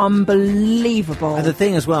was unbelievable. And the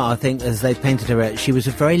thing as well, I think, as they painted her, she was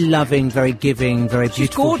a very loving, very giving, very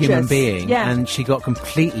beautiful human being. Yeah. And she got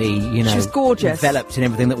completely, she was gorgeous. Enveloped in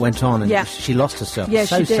everything that went on, and she lost herself. Yeah,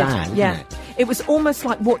 so she did. sad. Yeah. Isn't it? It was almost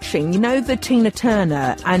like watching, the Tina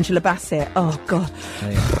Turner, Angela Bassett. Oh, God. Oh,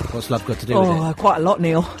 yeah. What's love got to do with it? Oh, quite a lot,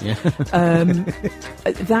 Neil. Yeah.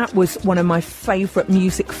 That was one of my favourite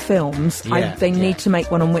music films. Yeah, They need to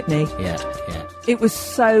make one on Whitney. Yeah. It was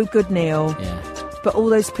so good, Neil. Yeah. But all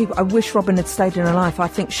those people, I wish Robin had stayed in her life. I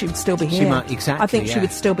think she would still be here. She might, exactly. I think she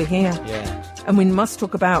would still be here. Yeah. And we must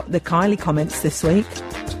talk about the Kylie comments this week.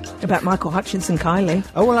 About Michael Hutchence and Kylie.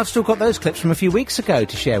 Oh, well, I've still got those clips from a few weeks ago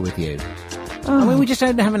to share with you. I mean, we just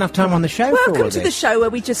don't have enough time on the show for all Welcome of to this. the show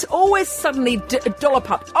where we just always suddenly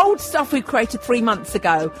dollop up old stuff we created 3 months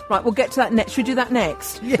ago. Right, we'll get to that next. Should we do that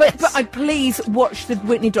next? Yes. But I please watch the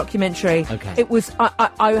Whitney documentary. Okay. It was,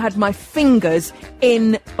 I had my fingers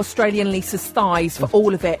in Australian Lisa's thighs for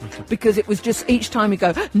all of it because it was just each time you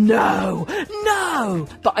go, no.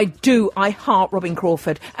 But I heart Robin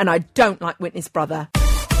Crawford and I don't like Whitney's brother.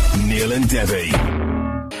 Neil and Debbie.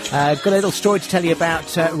 Got a little story to tell you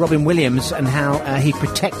about Robin Williams and how he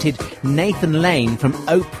protected Nathan Lane from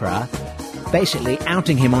Oprah, basically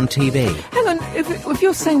outing him on TV. Hang on, if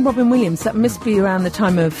you're saying Robin Williams, that must be around the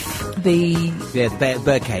time of the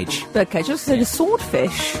birdcage. Birdcage. I was going to say the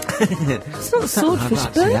swordfish. It's not swordfish,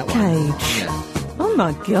 birdcage. Oh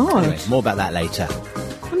my God. Anyway, more about that later.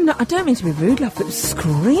 I don't mean to be rude, love, but it was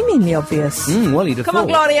screamingly obvious. Well, you'd have Come thought. on,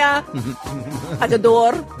 Gloria! At the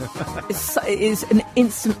door. It is an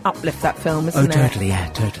instant uplift, that film, isn't it? Oh, totally, yeah,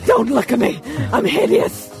 totally. Don't look at me! I'm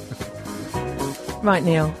hideous! Right,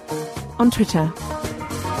 Neil. On Twitter.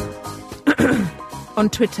 On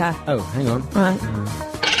Twitter. Oh, hang on. Right.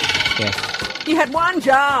 Yes. You had one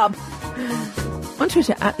job! On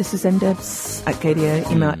Twitter, at This Is NDebs, at Gadio.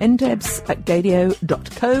 Email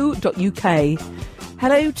ndebs@gadio.co.uk.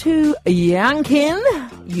 Hello to Yankin,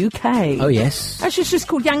 UK. Oh, yes. Actually, it's just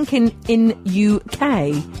called Yankin in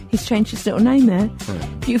UK. He's changed his little name there.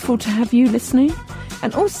 Beautiful to have you listening.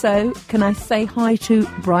 And also, can I say hi to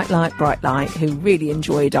Bright Light, who really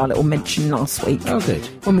enjoyed our little mention last week. Oh, good.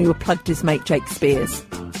 When we were plugged his mate Jake Spears.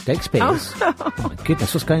 Jake Spears? Oh, my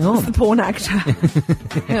goodness, what's going on? The porn actor.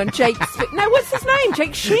 Hang on, Jake No, what's his name?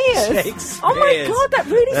 Jake Shears. Jake Spears. Oh, my God, that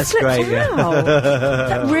really slipped great, out.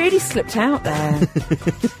 That really slipped out there.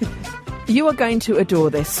 You are going to adore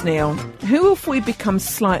this, Neil. Who have we become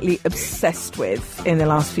slightly obsessed with in the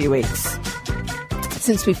last few weeks?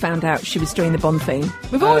 Since we found out she was doing the Bond theme.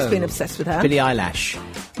 We've always been obsessed with her. Billie Eilish.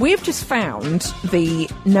 We've just found the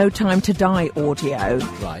No Time to Die audio.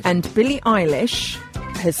 Right. And Billie Eilish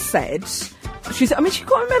has said... you've got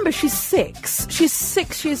to remember, she's 6. She's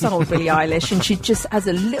 6 years old, Billie Eilish, and she just has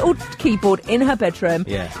a little keyboard in her bedroom,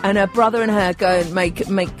 and her brother and her go and make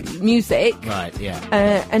music. Right,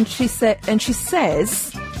 yeah. And she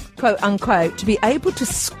says, quote unquote, to be able to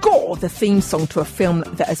score the theme song to a film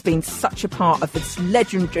that has been such a part of this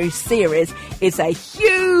legendary series is a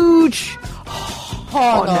huge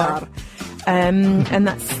honour. And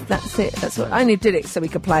that's it. That's what I only did it so we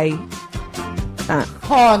could play.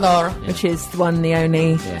 Honor. Which is the one, the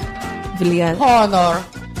only. Villia. Honor.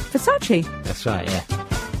 Versace. That's right, yeah.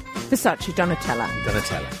 Versace, Donatella.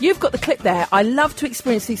 You've You've got the clip there. I love to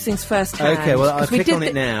experience these things firsthand. Okay, well, I'll click on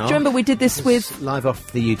it now. Do you remember we did this with... live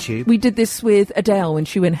off the YouTube. We did this with Adele when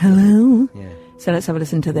she went, hello. Yeah. So let's have a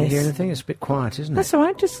listen to Can you this. hear anything? It's a bit quiet, isn't it? That's all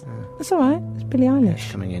right. That's all right. It's Billie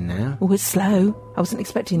Eilish. Coming in now. Oh, it's slow. I wasn't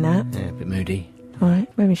expecting that. Yeah, a bit moody. All right,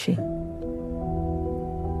 where is she?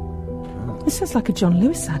 This sounds like a John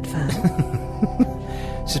Lewis advert.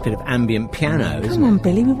 It's just a bit of ambient piano, isn't it? Come on,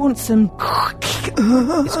 Billy, we want some...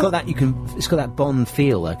 It's got that it's got that Bond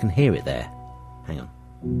feel. I can hear it there. Hang on.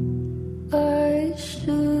 I should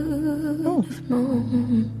have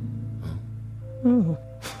known. Oh.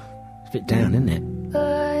 It's a bit down, isn't it?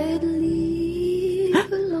 I'd leave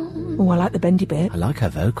alone. Oh, I like the bendy bit. I like her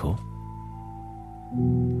vocal.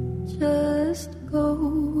 Just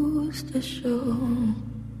goes to show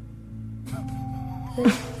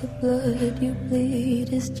that the blood you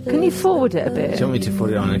bleed is just... Can you forward it a bit? Do you want me to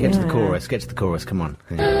forward it on and get to the chorus? Get to the chorus, come on.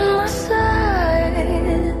 Hang on. On my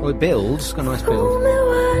side. Well, it builds. It's got a nice Fool build. me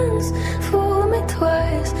once, fool me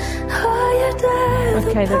twice. Higher death.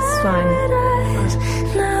 Okay, that's fine.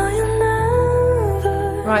 Now you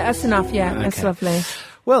never... Right, that's enough, yeah. That's Okay. lovely.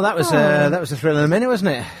 Well, that was a thrill in a minute,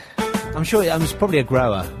 wasn't it? I'm sure it's probably a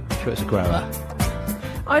grower. I'm sure it's a grower.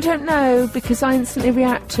 I don't know, because I instantly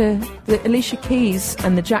react to the Alicia Keys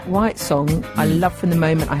and the Jack White song. I love from the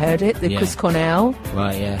moment I heard it. The Yeah. Chris Cornell.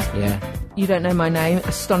 Right, yeah. You Don't Know My Name.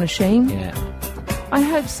 Astonishing. Yeah. I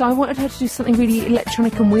hope so. I wanted her to do something really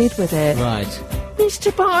electronic and weird with it. Right.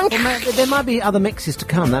 Mr. Bonk. Well, there might be other mixes to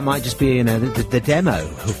come. That might just be, the demo,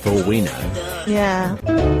 for all we know. Yeah.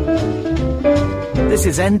 This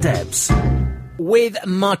is NDebs with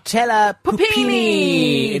Martella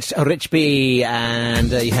Pupini. It's Richby, and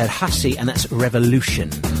you heard Hussy, and that's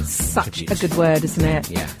Revolution. Such a good word, isn't it?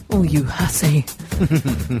 Yeah. Oh, you hussy.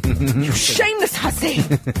 You shameless hussy.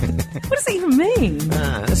 What does it even mean?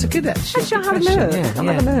 That's a good Actually, I'll have a look. Yeah, I'll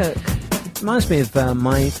have a look. It reminds me of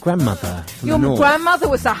my grandmother from Your the north. grandmother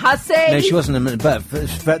was a hussy? No, she wasn't, but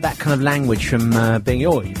that kind of language from being,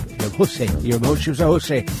 you're a hussy. She was a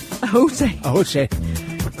hussy. A hussy? A hussy.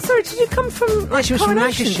 Sorry, did you come from, like, She was from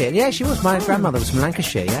Coronation? Lancashire. Yeah, she was. My grandmother was from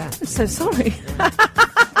Lancashire, yeah. I'm so sorry.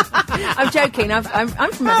 I'm joking. I'm from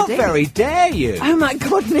How Aberdeen. very dare you? Oh my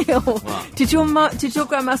God, Neil! Did your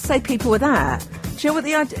grandma say people were that? Do you know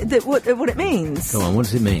what what it means? Go on, what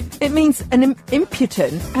does it mean? It means an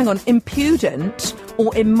impudent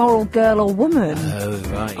or immoral girl or woman. Oh,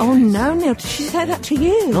 right. Oh no, Neil! Did she say that to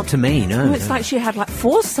you? Not to me, no. Oh, it's like she had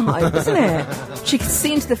foresight, isn't it? She could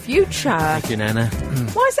see into the future. Thank you, Nana.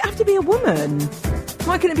 Why does it have to be a woman?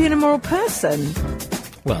 Why couldn't it be an immoral person?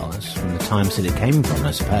 Well, that's from the times that it came from,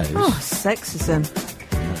 I suppose. Oh, sexism.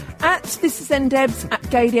 At This Is NDebs at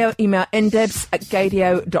Gadio, email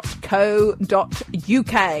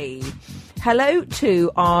ndebs@gadio.co.uk. Hello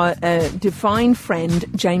to our divine friend,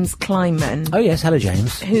 James Kleinman. Oh, yes, hello,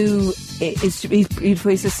 James. Who he's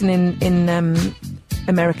listening in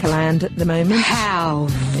America land at the moment. How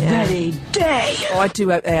very dare you! Oh, I do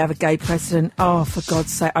hope they have a gay president. Oh, for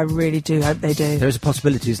God's sake, I really do hope they do. There is a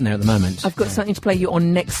possibility, isn't there, at the moment? I've got something to play you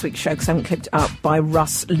on next week's show because I haven't clipped it up, by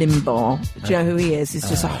Russ Limbaugh. Do you know who he is? He's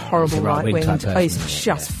just a horrible he's a right-wing right-wing... type Oh, he's person,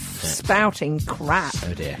 just spouting crap.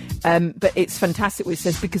 Oh, dear. But it's fantastic what he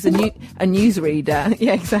says, because a newsreader...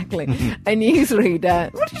 Yeah, exactly. A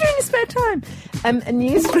newsreader... What do you do in your spare time? A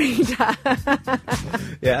newsreader...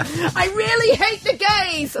 Yeah. I really hate the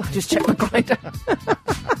gays! Oh, just check my grinder.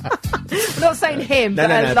 I'm not saying him,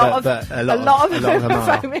 but a lot of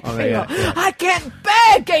homophobic people. Yeah. I can't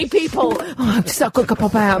bear gay people! Oh, I've got to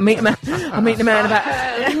pop out and meet the man. I'll meet the man about...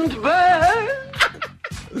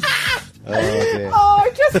 Oh, dear. Oh,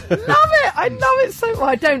 I just love it. I love it so much.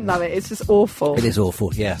 I don't love it. It's just awful. It is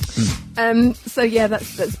awful, yeah. So yeah,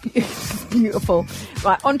 that's beautiful.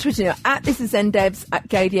 Right, on Twitter now, at This Is NDebs at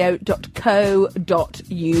gadio.co.uk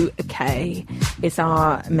is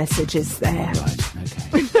our messages there. Right,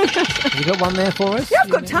 okay. Have you got one there for us? Yeah,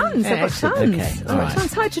 I've got tons. I've got Excellent. tons. Okay, I've all got right.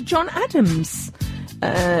 tons. Hi to John Adams.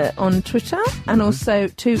 on Twitter, and also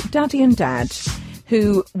to Daddy and Dad,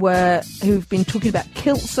 who've been talking about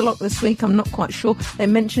kilts a lot this week. I'm not quite sure. They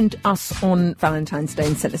mentioned us on Valentine's Day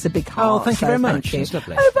and sent us a big heart. Oh, thank you very much. You. That's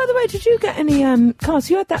lovely. Oh, by the way, did you get any cards?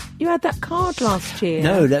 You had that card last year.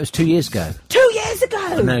 No, that was 2 years ago. 2 years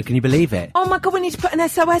ago? No, can you believe it? Oh my God, we need to put an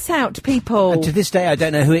SOS out to people. And to this day, I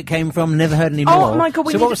don't know who it came from. Never heard any more. Oh my God,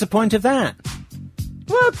 so what was the point of that?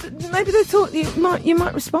 Well, maybe they thought you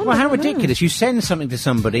might respond. Well, how ridiculous. You send something to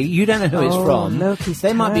somebody, you don't know who it's from. Look,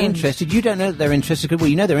 they might be interested, you don't know that they're interested. Well,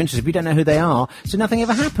 you know they're interested, but you don't know who they are, so nothing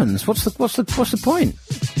ever happens. What's the point?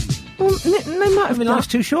 Well, they might have been life's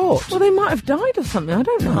too short. Well, they might have died or something, I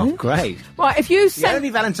don't know. Oh, great. Right, if you The only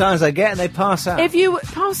Valentines I get, and they pass out. If you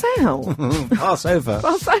pass out? Pass over.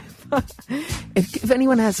 Pass over. If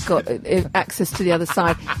anyone has got access to the other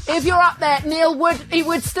side, if you're up there, Neil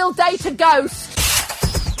would still date a ghost.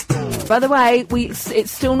 By the way,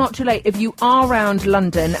 it's still not too late. If you are around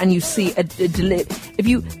London and you see if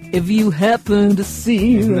you happen to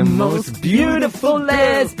see the most beautiful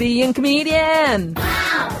lesbian comedian,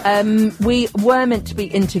 we were meant to be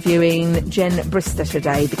interviewing Jen Brister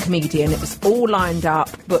today, the comedian. It was all lined up,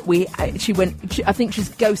 but I think she's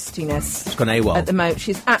ghosting us. She's gone AWOL at the moment.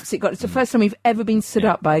 She's absolutely got. It's the first time we've ever been stood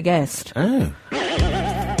up by a guest. Oh.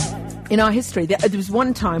 In our history, there was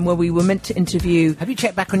one time where we were meant to interview... Have you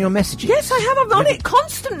checked back on your messages? Yes, I have. I'm on it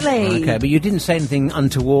constantly. Okay, but you didn't say anything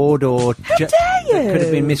untoward or... How dare you? That could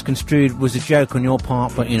have been misconstrued, was a joke on your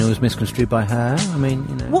part, but, was misconstrued by her. I mean,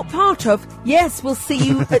 What part of? Yes, we'll see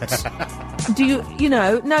you at...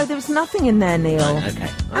 No, there was nothing in there, Neil. Right, okay.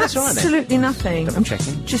 Oh, that's all right, then. Absolutely nothing. I'm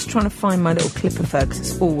checking. Just trying to find my little clip of her, because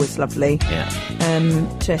it's always lovely. Yeah.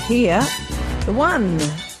 To hear the one,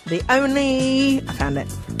 the only... I found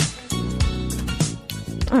it.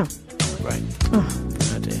 Oh. Right.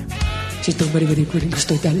 Oh dear. She's doing very, very good.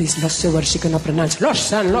 Lots of words she cannot pronounce.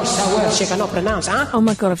 Lots of words she cannot pronounce, huh? Oh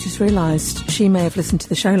my God, I've just realised she may have listened to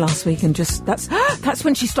the show last week and that's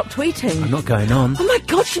when she stopped tweeting. I'm not going on. Oh my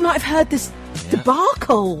God, she might have heard this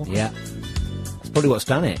debacle. Yeah. Probably what's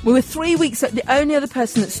done it. We were 3 weeks... The only other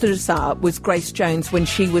person that stood us up was Grace Jones when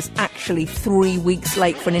she was actually 3 weeks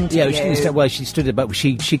late for an interview. Yeah, she stood it, but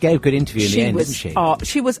she gave a good interview in the end, didn't she?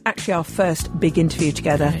 She was actually our first big interview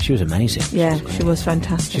together. Yeah, she was amazing. Yeah, she was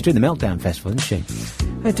fantastic. She's doing the Meltdown Festival, isn't she?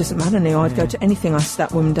 It doesn't matter, Neil. I'd go to anything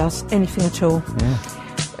that woman does. Anything at all. Yeah.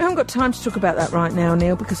 I haven't got time to talk about that right now,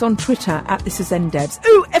 Neil, because on Twitter, @thisisndebs.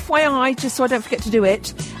 Ooh, FYI, just so I don't forget to do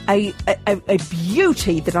it, a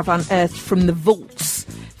beauty that I've unearthed from the vaults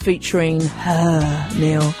featuring her,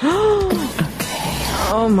 Neil.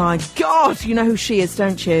 Oh, my God. You know who she is,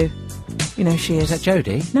 don't you? You know who she is. Is that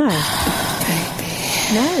Jodie? No.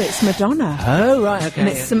 No, it's Madonna. Oh, right, okay. And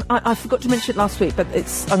it's I forgot to mention it last week, but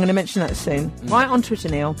I'm going to mention that soon. Right on Twitter,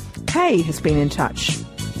 Neil. Kay has been in touch.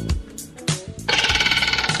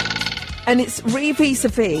 And it's re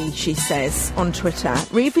vis-a-vis, she says, on Twitter.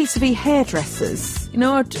 Re vis-a-vis hairdressers.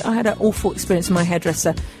 I had an awful experience with my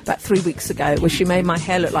hairdresser about 3 weeks ago where she made my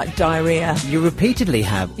hair look like diarrhea. You repeatedly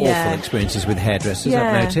have awful experiences with hairdressers,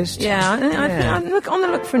 I've noticed. Yeah, I'm on the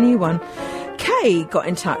look for a new one. Kay got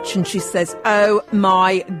in touch and she says, oh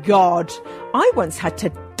my God, I once had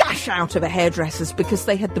to dash out of a hairdresser's because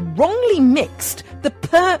they had wrongly mixed the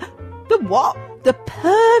perm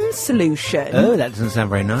solution. Oh, that doesn't sound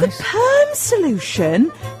very nice. The perm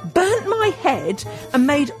solution burnt my head and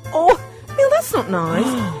made all... Neil, that's not nice.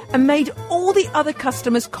 And made all the other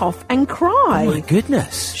customers cough and cry. Oh, my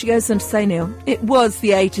goodness. She goes on to say, Neil, it was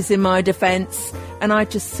the 80s in my defence. And I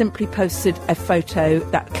just simply posted a photo,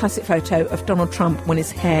 that classic photo of Donald Trump when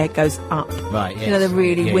his hair goes up. Right, yes. You know, the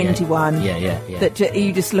really windy one. Yeah. That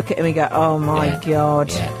you just look at him and go, oh, my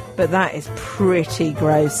God. Yeah. But that is pretty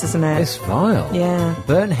gross, isn't it? It's vile. Yeah.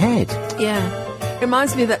 Burnt head. Yeah. It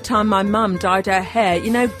reminds me of that time my mum dyed her hair.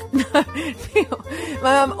 My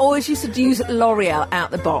mum always used to use L'Oreal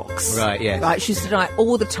out the box. Right, yes. Right, she used to dye it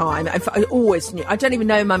all the time. I always knew. I don't even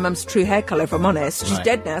know my mum's true hair colour, if I'm honest. She's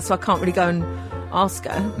dead now, so I can't really go and ask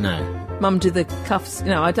her. No. Mum did the cuffs. I'm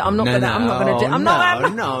not going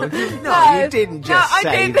to do. No, you didn't just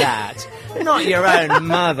say that. Not your own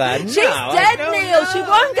mother. She's dead, Neil. She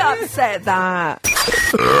won't get upset that.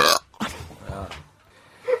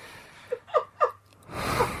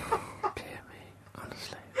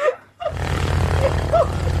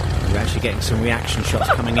 We're actually getting some reaction shots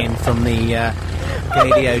coming in from the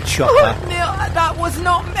Gadio chopper. Oh, Neil, that was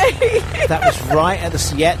not me. That was right at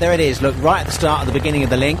the... Yeah, there it is. Look, right at the start, at the beginning of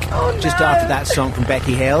the link. Oh, just no. after that song from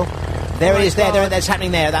Becky Hill. There it is. There's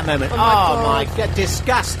happening there at that moment. Oh, Oh, my my God,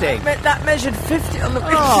 disgusting. That measured 50 on the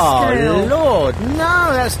Richter Oh, scale. Lord,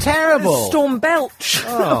 no, that's terrible. Storm Belch.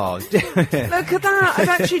 Oh, Look at that. I've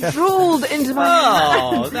actually drawled into my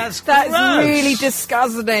Oh, hand. that's That's gross. really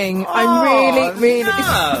disgusting. Oh, I'm really no.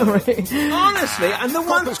 sorry. Honestly, and the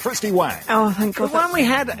one... Christy Wang. Oh, thank The God. one we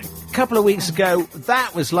had a couple of weeks ago,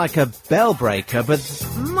 that was like a bell breaker, but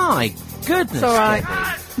my goodness. It's all right.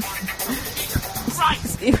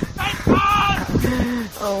 Debbie.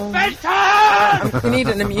 We need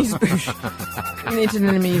an amuse-bouche. We need an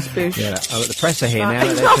amuse-bouche. Yeah, oh, the press are here now.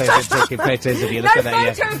 Right. They're taking photos of you. Look No at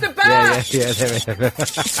that. photos, the Yeah, bird. there is.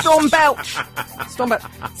 Storm Belch. Storm Belch.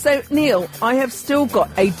 So, Neil, I have still got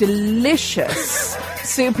a delicious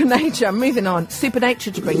Supernature. I'm moving on.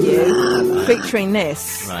 Supernature to bring you, featuring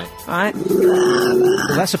this. Right. Right?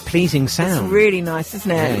 Well, that's a pleasing sound. It's really nice,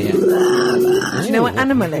 isn't it? Yeah. Do you know what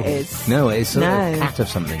animal it is? No, it's sort of a No. cat of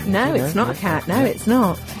something. No, it's not a cat. No, it's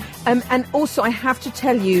not. And also, I have to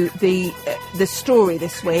tell you the story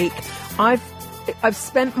this week. I've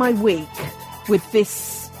spent my week with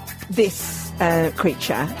this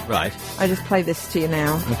creature. Right. I just play this to you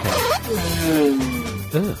now. Okay.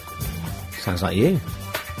 Ugh. Sounds like you.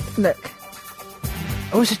 Look.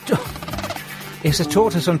 Oh, it's a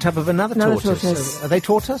tortoise on top of another tortoise. Are they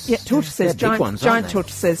tortoise? Yeah, tortoises. They're big giant ones, aren't giant they?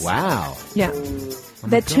 tortoises. Wow. Yeah.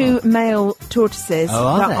 They're two male tortoises Oh,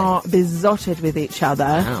 are that they? are besotted with each other.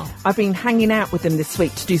 Wow. I've been hanging out with them this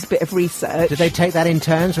week to do a bit of research. Do they take that in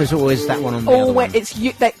turns, or is it always that one on the other one?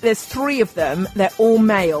 There's three of them. They're all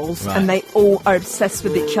males, Right. and they all are obsessed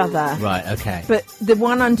with each other. Right, okay. But the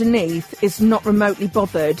one underneath is not remotely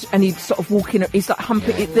bothered, and he's sort of walking. He's like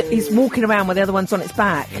humping. He's walking around with the other one's on its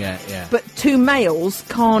back. Yeah. But two males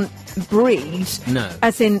can't breed. No.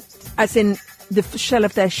 As in the shell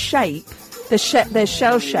of their shape. Their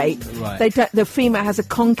shell shape. Right. They don't, the female has a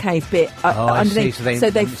concave bit I see, underneath, so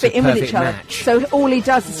they it's fit a in with perfect each other. match. So all he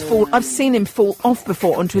does is fall. I've seen him fall off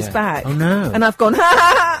before onto his Yeah. back. Oh, no. And I've gone ha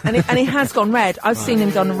ha ha, and he has gone red. I've seen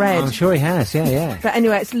him gone red. I'm sure he has, yeah. But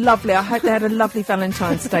anyway, it's lovely. I hope they had a lovely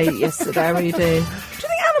Valentine's Day yesterday. I really do. Do you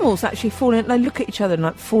think animals actually they look at each other and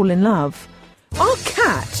like fall in love? Our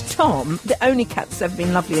cat, Tom, the only cat that's ever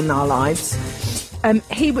been lovely in our lives.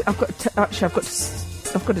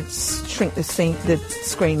 I've got to shrink the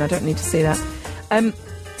screen. I don't need to see that.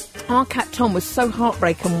 Our cat Tom was so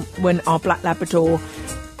heartbroken when our black Labrador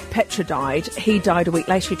Petra died. He died a week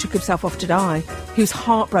later. He took himself off to die. He was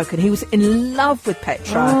heartbroken. He was in love with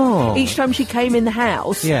Petra. Oh. Each time she came in the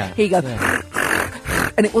house, he'd go...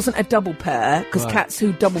 And it wasn't a double purr, because Right. cats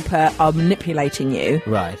who double purr are manipulating you.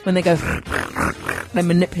 Right. When they go... They're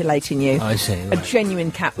manipulating you. I see, A right.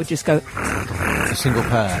 genuine cat would just go... A single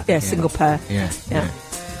purr. Yeah, single purr. Yeah. Yeah.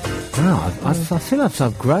 Wow, I feel like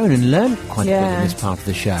I've grown and learned quite a bit in this part of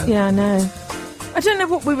the show. Yeah, I know. I don't know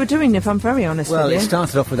what we were doing, if I'm very honest Well, with you. it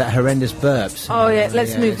started off with that horrendous burps. Oh, yeah,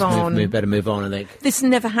 let's move on. We better move on, I think. This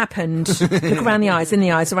never happened. Look around the eyes, in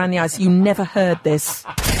the eyes, around the eyes. You never heard this.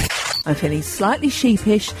 I'm feeling slightly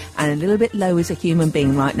sheepish and a little bit low as a human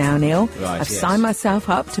being right now, Neil. Right, I've yes. signed myself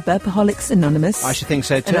up to Burpaholics Anonymous. I should think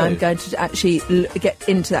so too. And I'm going to actually get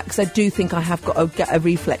into that, because I do think I have got a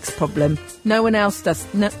reflex problem. No one else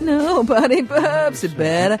does. Nobody burps it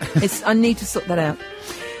better. I need to sort that out.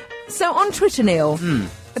 So on Twitter, Neil,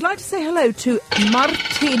 I'd like to say hello to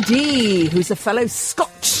Marty D, who's a fellow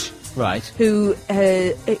Scotch. Right. Who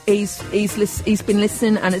he's been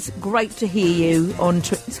listening, and it's great to hear you on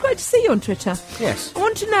Twitter. It's great to see you on Twitter. Yes. I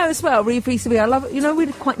want to know as well, really, I love, we're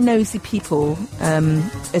quite nosy people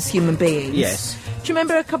as human beings. Yes. Do you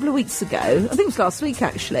remember a couple of weeks ago? I think it was last week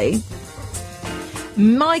actually.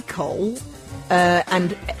 Michael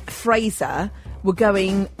and Fraser were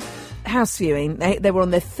going house viewing. They were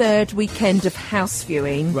on their third weekend of house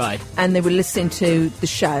viewing. Right. And they were listening to the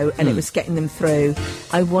show, and it was getting them through.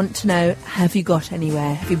 I want to know, have you got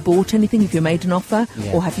anywhere? Have you bought anything? Have you made an offer?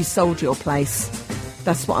 Yeah. Or have you sold your place?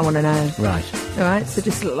 That's what I want to know. Right. All right, so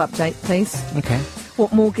just a little update, please. Okay.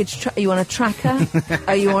 What mortgage... are you on a tracker?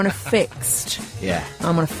 Are you on a fixed? Yeah.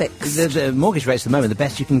 I'm on a fixed. The mortgage rates at the moment are the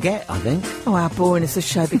best you can get, I think. Oh, how boring has this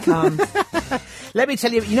show become. Let me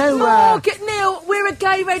tell you, Neil, we're a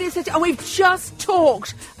gay radio station, and we've just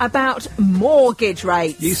talked about mortgage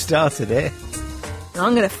rates. You started it.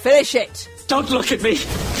 I'm going to finish it. Don't look at me.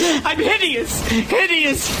 I'm hideous.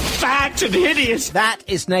 Hideous. Fat and hideous. That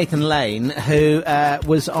is Nathan Lane, who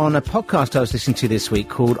was on a podcast I was listening to this week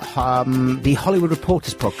called the Hollywood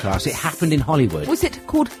Reporters Podcast. It happened in Hollywood. Was it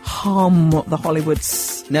called Harm, the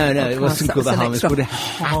Hollywoods? No, podcast? it wasn't That called was The an Harm. It was extra called It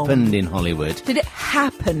harm. Happened in Hollywood. Did it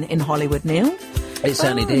happen in Hollywood, Neil? It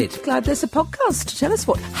certainly did. Glad there's a podcast to tell us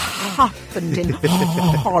what happened in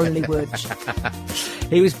Hollywood.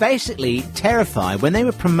 He was basically terrified when they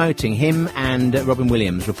were promoting him and Robin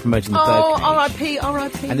Williams were promoting the Birdcage. R.I.P.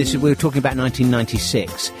 R.I.P. And this is, we were talking about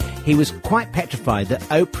 1996. He was quite petrified that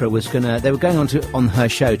Oprah was they were going on her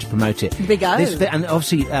show to promote it. Big O. And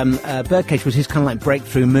obviously, Birdcage was his kind of like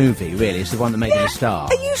breakthrough movie, really. It's the one that made him a star.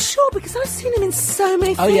 Are you sure? Because I've seen him in so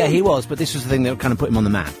many things. Oh, yeah, he was, but this was the thing that kind of put him on the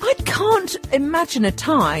map. I can't imagine a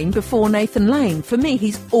time before Nathan Lane. For me,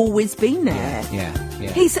 he's always been there. Yeah.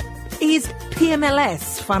 He's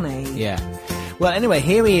PMLS funny. Yeah. Well, anyway,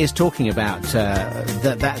 here he is talking about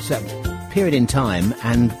that period in time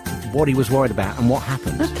and what he was worried about and what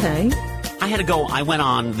happened. Okay. I went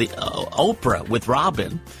on the Oprah with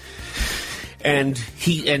Robin, and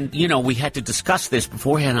we had to discuss this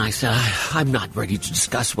beforehand. I said, I'm not ready to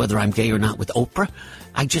discuss whether I'm gay or not with Oprah.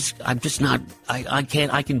 I'm just not. I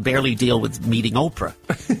can barely deal with meeting Oprah,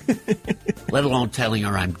 let alone telling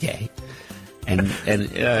her I'm gay. And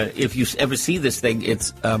if you ever see this thing,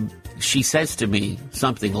 it's she says to me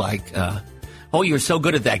something like, "Oh, you're so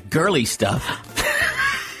good at that girly stuff,"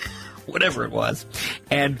 whatever it was,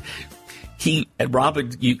 and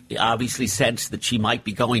Robin, you obviously sensed that she might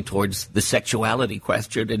be going towards the sexuality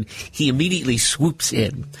question, and he immediately swoops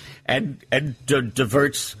in and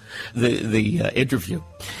diverts the interview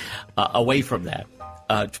away from that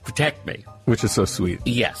to protect me. Which is so sweet.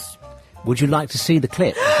 Yes. Would you like to see the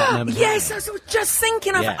clip? Yes, I was just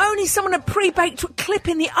thinking of only someone had pre-baked a clip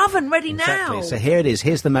in the oven ready Exactly. now. So here it is.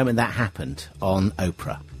 Here's the moment that happened on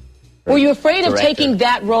Oprah. Were you afraid of Director. taking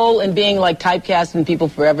that role and being like typecast and people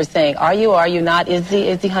forever saying, are you not? Is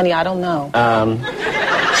he, honey? I don't know.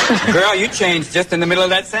 Girl, you changed just in the middle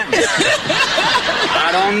of that sentence.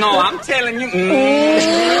 I don't know. I'm telling you.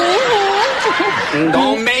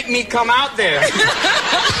 Don't make me come out there.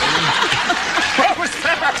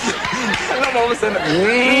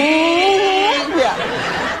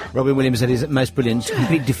 Robin Williams at his most brilliant,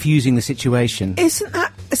 completely diffusing the situation. Isn't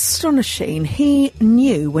that astonishing? He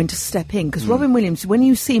knew when to step in, because Robin Williams, when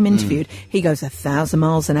you see him interviewed, he goes 1,000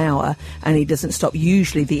 miles an hour and he doesn't stop.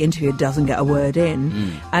 Usually the interviewer doesn't get a word in.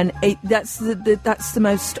 And that's the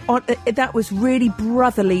most that was really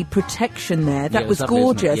brotherly protection there. That was lovely,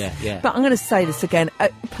 gorgeous. Yeah. But I'm going to say this again,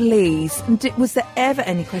 please, was there ever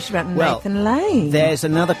any question about Nathan Lane? There's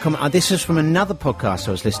another comment. This is from another podcast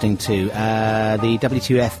I was listening to, the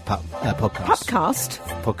WTF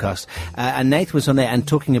podcast. And Nathan was on there and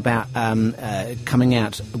talking about coming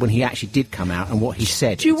out when he actually did come out and what he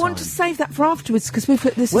said. Do you want to save that for afterwards? Because we've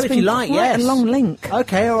put this. Well, if you like, yes. A long link.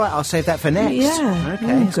 Okay, all right. I'll save that for next. Yeah.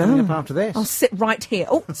 Okay. It's coming up after this. I'll sit right here.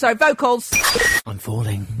 Oh, sorry, vocals. I'm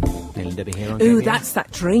falling. Neil and Debbie here on Ooh, KBN. that's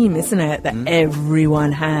that dream, isn't it? That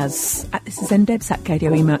everyone has. This is ndebs at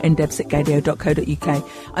Gadio, email ndebs@gadio.co.uk.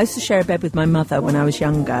 I used to share a bed with my mother when I was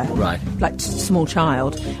younger. Right. Like small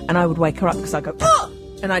child. And I would wake her up because I'd go, ah!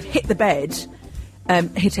 And I'd hit the bed,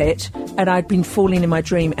 hit it, and I'd been falling in my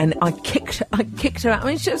dream, and I kicked her out. I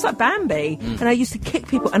mean, she was like Bambi. And I used to kick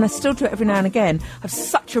people, and I still do it every now and again. I have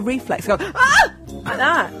such a reflex. I go, ah! Like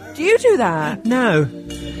that. Do you do that? No.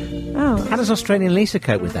 Oh. How does Australian Lisa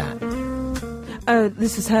cope with that? Oh,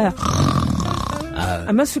 this is her.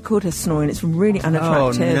 I must record her snoring. It's really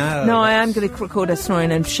unattractive. Oh, no. I am going to record her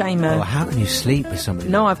snoring and shame her. Oh, how can you sleep with somebody?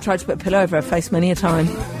 No, I've tried to put a pillow over her face many a time.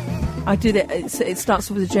 I did it. It starts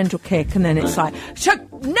with a gentle kick, and then it's like,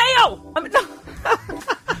 Neil!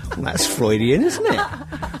 Well, that's Freudian, isn't it?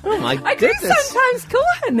 Oh, my goodness. I do sometimes call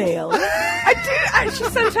her Neil. I do actually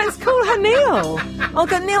sometimes call her Neil. I'll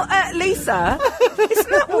go, Neil, Lisa. Isn't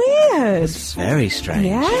that weird? It's very strange.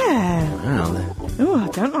 Yeah. Wow. Oh, I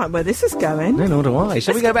don't like where this is going. No, nor do I.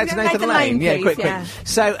 Shall we go back to Nathan Lane? Please, quick. yeah.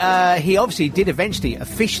 So he obviously did eventually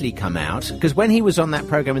officially come out, because when he was on that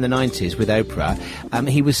programme in the 90s with Oprah,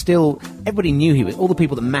 he was still... Everybody knew he was... All the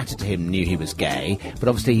people that mattered to him knew he was gay, but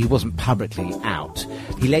obviously he wasn't publicly out.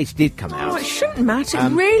 He later did come out. Oh, it shouldn't matter. It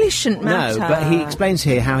really shouldn't matter. No, but he explains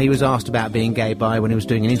here how he was asked about being gay when he was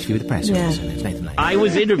doing an interview with the press. Yeah. So it's Nathan Lane. I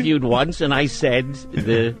was interviewed once, and I said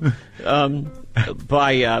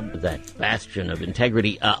by that bastion of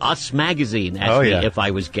integrity, Us Magazine asked me if I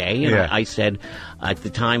was gay, and I said, at the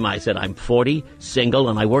time, I said, I'm 40, single,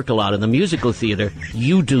 and I work a lot in the musical theatre.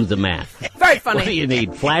 You do the math. Very funny. What do you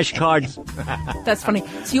need, flashcards? That's funny.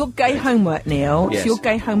 So your gay homework, Neil. Yes. So your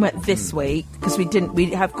gay homework this week, because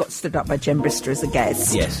we have got stood up by Jen Brister as a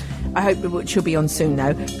guest. Yes. I hope she'll be on soon,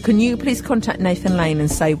 though. Can you please contact Nathan Lane and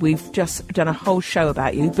say we've just done a whole show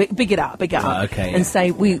about you? Big it up. Okay. And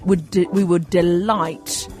say we would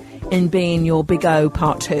delight in being your Big O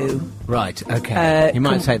Part 2. Right, okay. You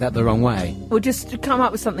might take that the wrong way. Or just come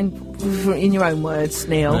up with something in your own words,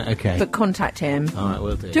 Neil. Okay. But contact him. All right,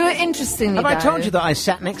 we'll do. Do it interestingly, Have I though. told you that I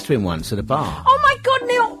sat next to him once at a bar? Oh, my God,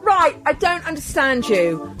 Neil! Right, I don't understand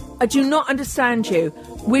you. I do not understand you.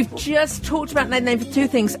 We've just talked about their name for two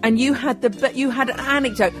things, and you had an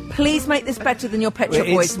anecdote. Please make this better than your Pet Shop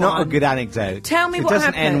Boys It's not one. a good anecdote. Tell me it what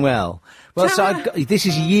doesn't happened. end well. Well, this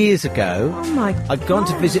is years ago. Oh, my God. I'd gone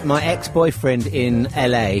to visit my ex-boyfriend in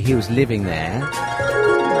LA. He was living there.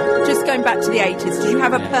 Just going back to the 80s. Did you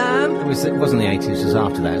have a perm? It wasn't the 80s, it was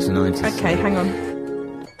after that. It was the 90s. Okay, hang on.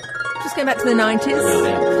 Just going back to the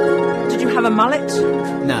 90s. Did you have a mullet?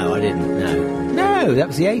 No, I didn't, No, that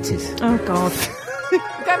was the 80s. Oh, God.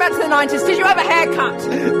 Going back to the 90s, did you have a haircut?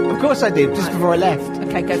 Of course I did, just before I left.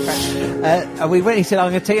 Okay, go for it. We went, he said,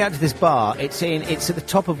 I'm going to take you out to this bar. It's at the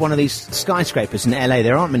top of one of these skyscrapers in LA.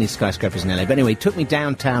 There aren't many skyscrapers in LA. But anyway, he took me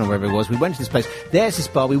downtown, wherever it was. We went to this place. There's this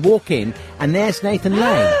bar. We walk in, and there's Nathan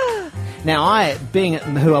Lane. Now, being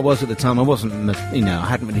who I was at the time, I wasn't, I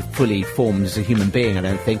hadn't really fully formed as a human being, I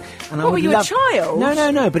don't think. And Were you a child?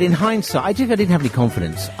 No, but in hindsight, I didn't have any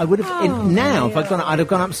confidence. I would have, if I'd gone, I'd have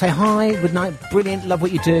gone up and say, hi, good night, brilliant, love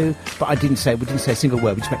what you do. But we didn't say a single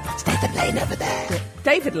word. We just went, that's David Lane over there.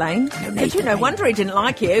 David Lane? No wonder he didn't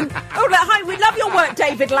like you. Hi, we love your work,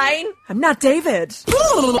 David Lane. I'm not David.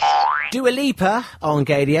 Dua Lipa on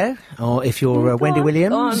Gadio, or if you're Wendy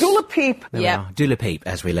Williams. Dula Peep. There we are. Dula Peep,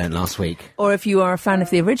 as we learnt last week. Or if you are a fan of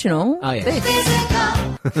the original. Oh, yes.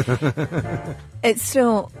 It's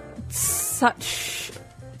still such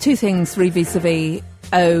two things vis-a-vis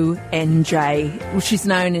ONJ, which is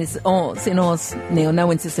known as Oz. In Oz, Neil, no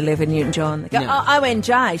one says to live in Newton-John. They go,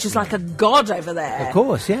 ONJ, she's like a god over there. Of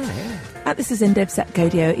course, yeah. This is ndebs at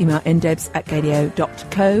Gadio. Email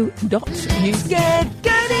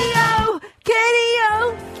ndebs@gadio.co.uk.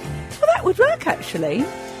 Gadio! Well, that would work, actually.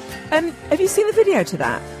 Have you seen the video to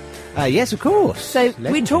that? Yes, of course. So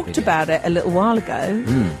we talked about it a little while ago.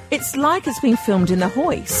 It's like it's been filmed in the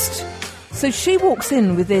Hoist. So she walks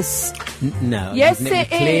in with this... No. Yes,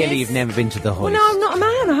 Clearly you've never been to the Hoist. Well, no, I'm not a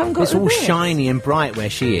man. I haven't got It's all bit. shiny and bright where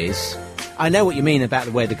she is. I know what you mean about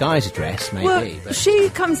the way the guys are dressed, maybe. Well, but... she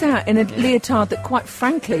comes out in a leotard that, quite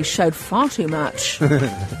frankly, showed far too much.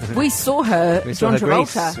 We saw her, John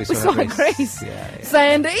Travolta. We saw her Grace. Yeah.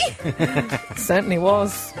 Sandy? Certainly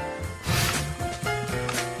was.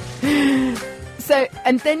 So,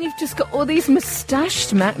 and then you've just got all these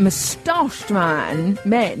moustached men going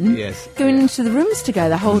into the rooms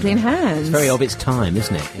together, holding hands. It's very of its time,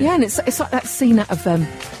 isn't it? Yeah, and it's like that scene out of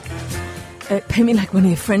Pay Me Like One of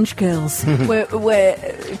Your French Girls, where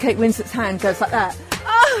Kate Winslet's hand goes like that.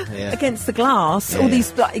 Against the glass. All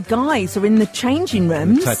these guys are in the changing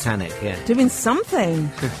rooms. Titanic, doing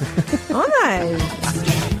something. Aren't they?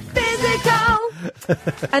 Physical!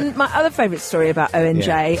 And my other favourite story about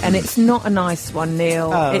ONJ, and it's not a nice one,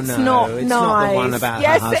 Neil. It's not nice. Not the one about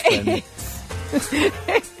her husband. It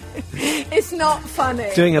is. It's not funny.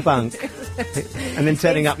 Doing a bunk. And then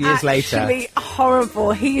turning up years later. It's actually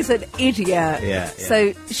horrible. He's an idiot. Yeah.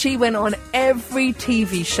 So she went on every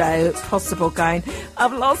TV show possible going,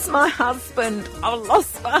 I've lost my husband.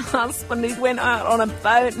 He went out on a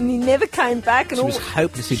boat and he never came back. And she was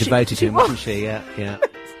hopelessly devoted to him, wasn't she? Yeah.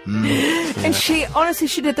 And she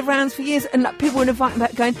did the rounds for years, and people would invite him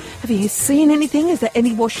back going, have you seen anything? Is there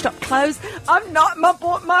any washed up clothes? I'm not, my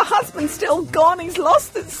husband's still gone, he's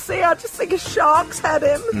lost at sea, I just think a shark's had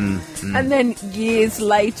him. And then years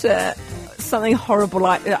later, something horrible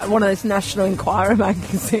like one of those National Enquirer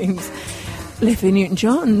magazines, Olivia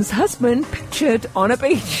Newton-John's husband pictured on a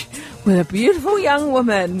beach with a beautiful young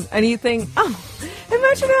woman, and you think,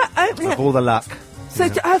 imagine her opening of all the luck. So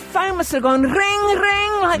her phone must have gone ring,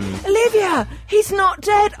 ring, like, Olivia, he's not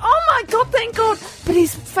dead. Oh, my God, thank God. But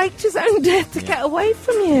he's faked his own death to get away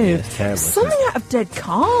from you. Yeah, it's terrible. Something out of Dead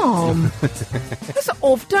Calm. That's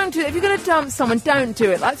awful. Don't do it. If you're going to dump someone, don't do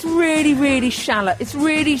it. That's really, really shallow. It's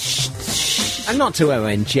really... And not to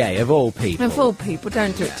ONJ, of all people. Of all people,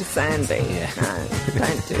 don't do it to Sandy. Yeah. No,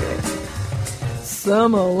 don't do it.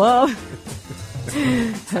 Summer love.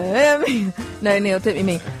 No, Neil, don't be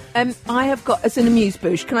me. I have got, as an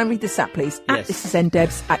amuse-bouche, can I read this out, please? Yes. This is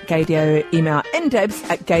ndebs at Gadio. Email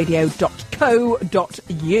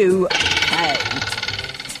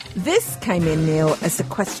ndebs@gadio.co.uk. This came in, Neil, as a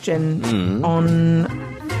question on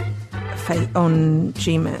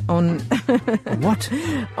Gmail, on what?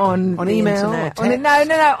 on email? internet.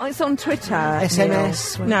 No, it's on Twitter.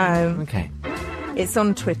 SMS? Neil. No. Okay. It's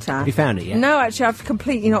on Twitter. Have you found it yet? No, actually, I've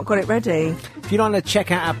completely not got it ready. If you'd like to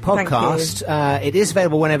check out our podcast, it is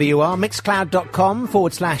available whenever you are.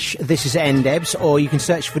 Mixcloud.com/This Is NDebs, or you can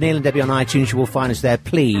search for Neil and Debbie on iTunes. You will find us there.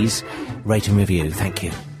 Please rate and review. Thank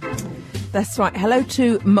you. That's right. Hello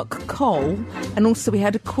to McColl. And also we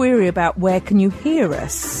had a query about where can you hear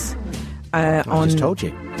us? I just told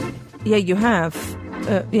you. Yeah, you have.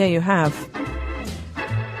 Yeah, you have.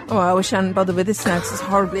 Oh, I wish I hadn't bothered with this now because it's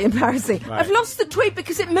horribly embarrassing. Right. I've lost the tweet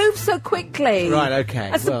because it moves so quickly. Right,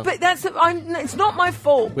 okay. It's not my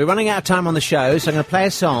fault. We're running out of time on the show, so I'm going to play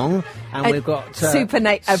a song, and we've got...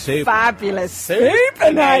 fabulous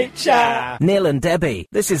Supernature. Neil and Debbie,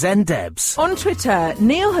 this is NDebs. On Twitter,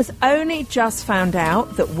 Neil has only just found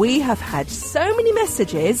out that we have had so many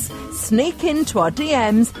messages sneak into our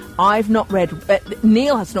DMs. I've not read...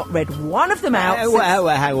 Neil has not read one of them out.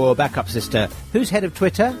 Well, back up, sister. Who's head of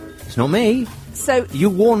Twitter? It's not me. So you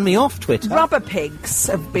warned me off Twitter. Rubber Pigs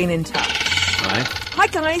have been in touch. Right. Hi,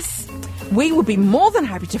 guys. We would be more than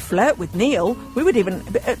happy to flirt with Neil. We would even...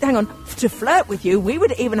 to flirt with you, we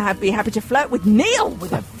would even be happy to flirt with Neil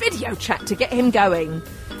with a video chat to get him going.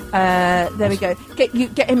 There we go.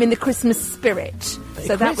 Get him in the Christmas spirit.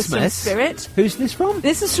 So that was from Spirit. Who's this from?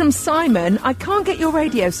 This is from Simon. I can't get your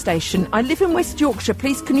radio station. I live in West Yorkshire.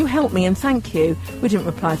 Please, can you help me? And thank you. We didn't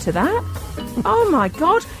reply to that. Oh, my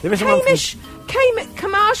God. Kamish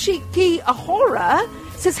Kamashiki Ahora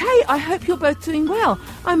says, hey, I hope you're both doing well.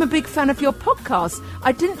 I'm a big fan of your podcast.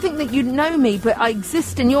 I didn't think that you'd know me, but I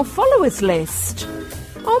exist in your followers list.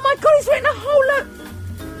 Oh, my God, he's written a whole lot...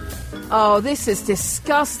 Oh, this is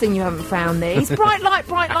disgusting. You haven't found these. Bright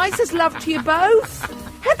Light says love to you both.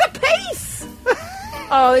 Heather Peace.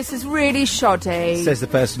 Oh, this is really shoddy. Says the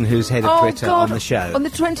person who's head of Twitter on the show. On the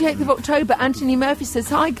 28th of October, Anthony Murphy says,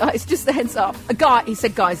 hi, guys, just a heads up. He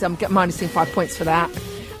said, guys, I'm minusing 5 points for that.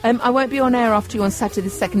 I won't be on air after you on Saturday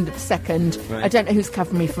the 2nd of the 2nd. Right. I don't know who's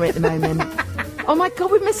covering me for it at the moment. Oh, my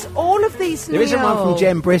God, we missed all of these, Neil. There isn't one from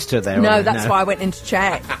Jem Brister there. No, that's why I went in to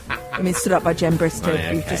check. I mean, stood up by Jem Brister.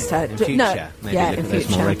 Right, You've just heard. In future, maybe look at those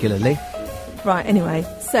more regularly. Right, anyway.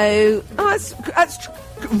 So, that's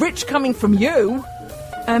rich coming from you.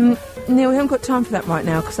 Neil, we haven't got time for that right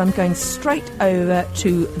now because I'm going straight over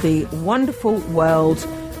to the wonderful world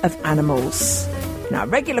of animals. Now,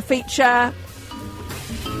 regular feature...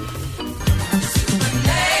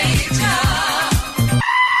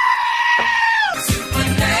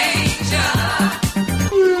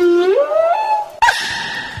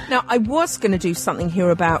 Now, I was going to do something here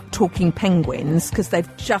about talking penguins, because they've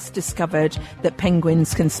just discovered that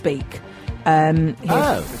penguins can speak. Oh.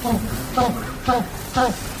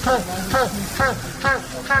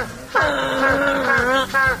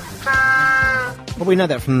 Well, we know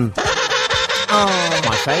that from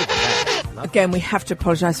my favourite. Again, we have to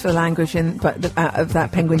apologise for the language of that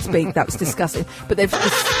penguin speak. That was disgusting. But they've...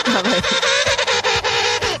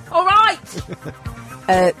 All right!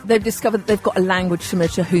 They've discovered that they've got a language similar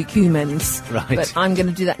to humans. Right. But I'm going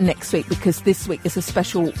to do that next week because this week is a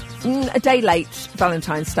special, a day late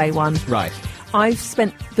Valentine's Day one. Right. I've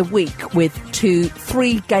spent the week with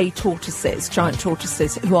three gay tortoises, giant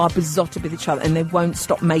tortoises, who are besotted with each other and they won't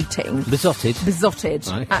stop mating. Besotted? Besotted.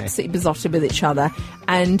 Okay. Absolutely besotted with each other.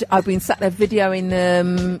 And I've been sat there videoing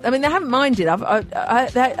them. I mean, they haven't minded. I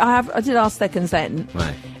did ask their consent.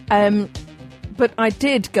 Right. But I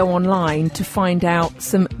did go online to find out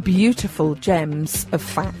some beautiful gems of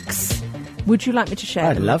facts. Would you like me to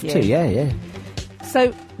share them? I'd love to, yeah.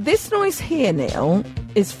 So this noise here, Neil,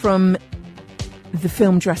 is from the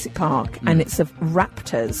film Jurassic Park, and it's of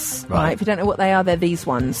raptors. Right. If you don't know what they are, they're these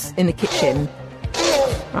ones in the kitchen.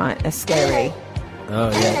 Right, they're scary. Oh,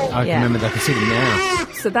 yeah. I can remember that. I can see them now.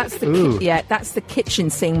 So that's that's the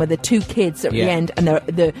kitchen scene where the two kids at the end and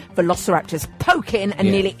the velociraptors poke in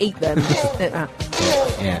and nearly eat them.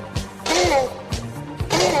 Yeah.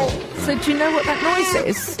 So do you know what that noise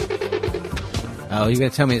is? Oh, you're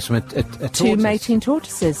going to tell me it's from a tortoise? Two mating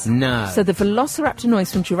tortoises. No. So the velociraptor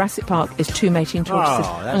noise from Jurassic Park is two mating tortoises.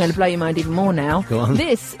 Oh, I'm going to blow your mind even more now. Go on.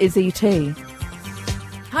 This is E.T.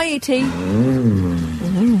 Hi, E.T.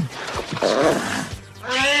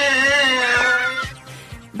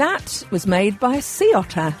 That was made by a sea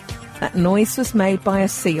otter. That noise was made by a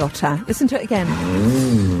sea otter. Listen to it again.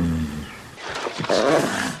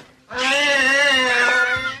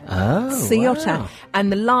 Oh. sea otter.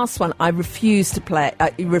 And the last one, I refuse to play.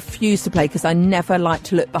 Because I never like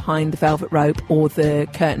to look behind the velvet rope or the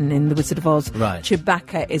curtain in The Wizard of Oz. Right.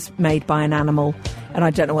 Chewbacca is made by an animal, and I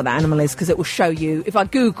don't know what that animal is because it will show you. If I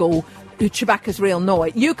Google Chewbacca's real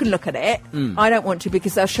noise, you can look at it. I don't want to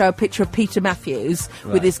because they'll show a picture of Peter Matthews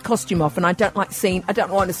with his costume off, and I don't want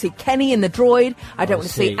to see Kenny in the droid. I don't want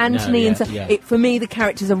to see Anthony. For me, the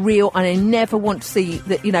characters are real, and I never want to see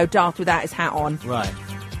that Darth without his hat on. Right.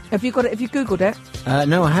 Have you got it? Have you Googled it?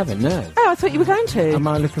 No, I haven't. No. Oh, I thought you were going to. Am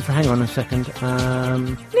I looking for? Hang on a second.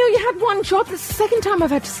 Neil, you had one job. That's the second time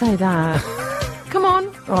I've had to say that. Come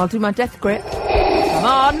on. Oh, I'll do my death grip. Come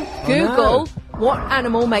on. Google. What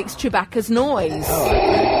animal makes Chewbacca's noise? Oh,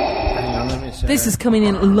 okay. Hang on, let me see. This is coming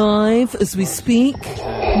in live as we speak.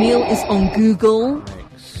 Neil is on Google.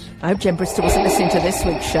 Thanks. I hope Jen Brister wasn't listening to this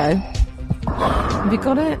week's show. Have you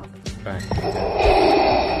got it?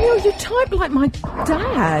 Neil, you type like my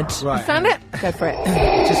dad. Right. You found it? Go for it.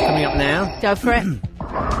 It's just coming up now. Go for it.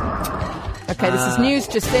 Okay, this is news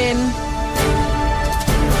just in.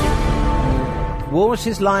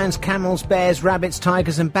 Walruses, lions, camels, bears, rabbits,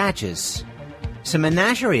 tigers and badgers. It's a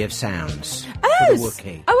menagerie of sounds for the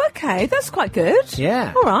Wookiee. Oh, okay. That's quite good.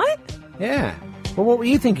 Yeah. All right. Yeah. Well, what were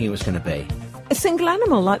you thinking it was going to be? A single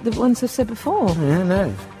animal, like the ones I've said before. Yeah, no.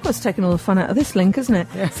 Well, it's taken all the fun out of this link, isn't it?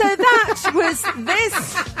 Yeah. So that was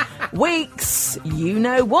this week's You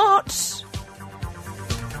Know What.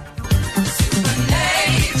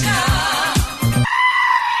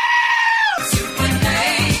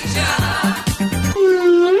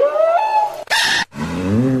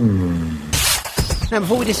 Now,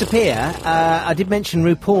 before we disappear, I did mention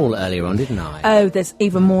RuPaul earlier on, didn't I? Oh, there's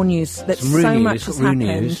even more news. That's so much has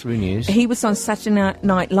happened. Rue News. He was on Saturday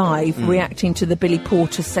Night Live reacting to the Billy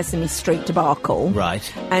Porter Sesame Street debacle. Right.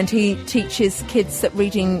 And he teaches kids that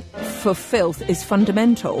reading for filth is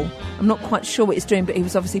fundamental. I'm not quite sure what he's doing, but he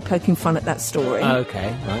was obviously poking fun at that story. Oh,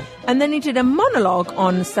 okay, right. And then he did a monologue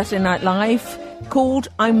on Saturday Night Live called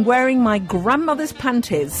I'm Wearing My Grandmother's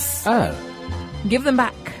Panties. Oh. Give them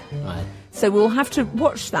back. Right. So we'll have to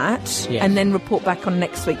watch that and then report back on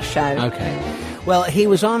next week's show. Okay. Well, he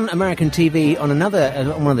was on American TV on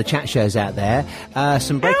one of the chat shows out there.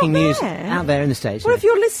 Some breaking news out there in the States. Well, if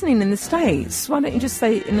you're listening in the States, why don't you just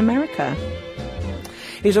say in America?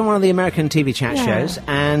 He was on one of the American TV chat shows,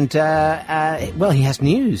 and, he has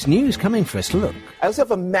news coming for us. Look. I also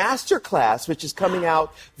have a master class, which is coming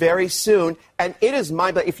out very soon, and it is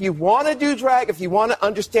mind-blowing. If you want to do drag, if you want to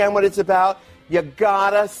understand what it's about, you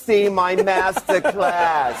gotta see my master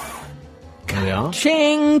class. There we are.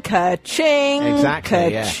 Ching, ka-ching,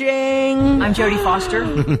 exactly, ka-ching. I'm Jodie Foster,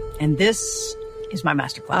 and this is my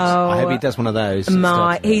masterclass. Oh, I hope he does one of those.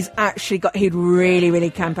 He's actually he'd really, really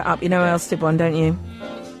camp it up. You know who else did one, don't you?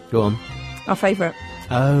 Go on. Our favourite.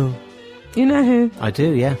 Oh. You know who? I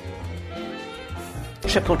do, yeah.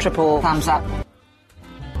 Triple thumbs up.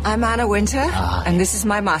 I'm Anna Winter, and this is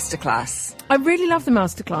my masterclass. I really love the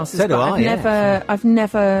masterclasses. So do I, I've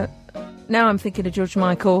never. Now I'm thinking of George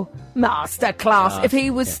Michael masterclass. If he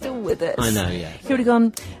was still with us, I know. Yeah, he would have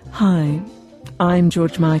gone. Hi, I'm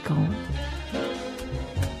George Michael.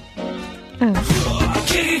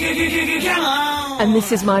 And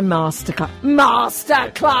this is my masterclass.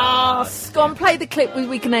 Masterclass! Go on, play the clip.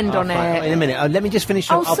 We can end on it. In a minute. Let me just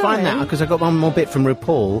finish. I'll find that because I got one more bit from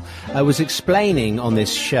RuPaul. I was explaining on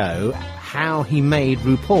this show how he made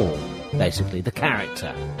RuPaul, basically, the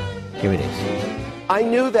character. Here it is. I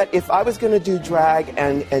knew that if I was going to do drag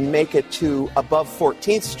and make it to above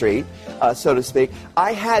 14th Street, so to speak,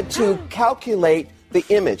 I had to calculate the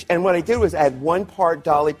image. And what I did was add 1 part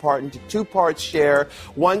Dolly Parton to 2 parts Cher,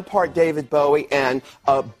 1 part David Bowie, and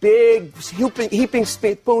a big heaping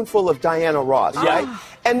spoonful of Diana Ross, right?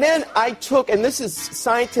 And then I took, and this is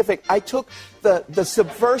scientific, I took the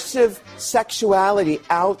subversive sexuality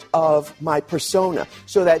out of my persona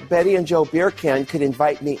so that Betty and Joe Beercan could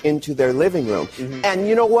invite me into their living room. Mm-hmm. And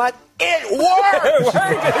you know what? It worked!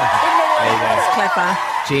 That's clever.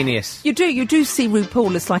 Genius. You do see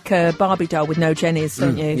RuPaul as like a Barbie doll with no jennies,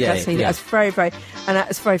 don't you? Yeah, that's very, very, and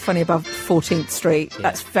that's very funny above 14th Street. Yeah.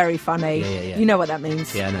 That's very funny. Yeah. You know what that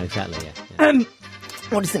means? Yeah, I know exactly. Yeah.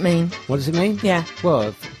 What does it mean? What does it mean? Yeah.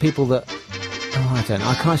 Well, people that. Oh, I don't know.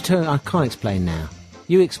 I can't explain now.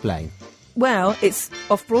 You explain. Well, it's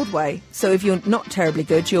off-Broadway, so if you're not terribly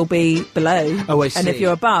good, you'll be below. Oh, I see. And if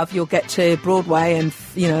you're above, you'll get to Broadway and,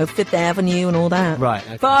 Fifth Avenue and all that. Right.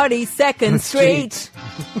 Okay. 42nd Street.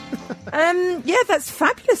 Yeah, that's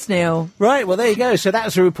fabulous, Neil. Right, well, there you go. So that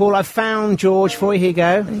was a RuPaul. I found George for you. Here you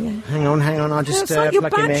go. Hang on. I'll just It's like your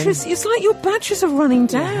plug him in. batteries. It's like your batteries are running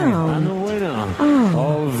down. And the winner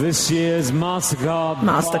of this year's Masterclass.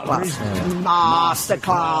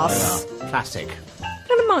 Classic.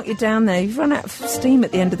 I'm going to mark you down there. You've run out of steam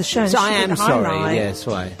at the end of the show. So I Should be am the sorry. highlight. Yeah, that's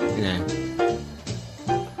why. You know.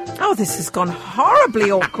 Oh, this has gone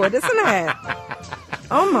horribly awkward, isn't it?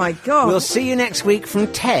 Oh, my God. We'll see you next week from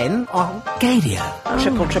 10 on Gadio.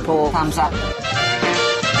 Triple thumbs up.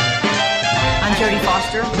 I'm Jodie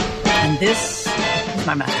Foster, and this is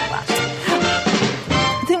my masterclass.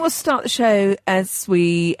 I think we'll start the show as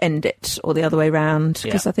we end it, or the other way round,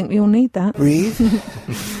 because I think we all need that. Breathe,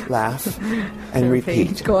 laugh, and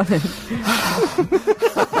repeat. Go on then.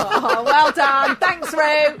 Oh, well done. Thanks,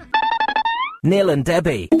 Ru. Neil and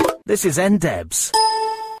Debbie. This is NDebs.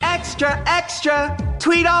 Extra, extra,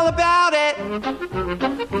 tweet all about it.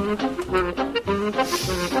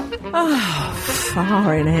 Oh,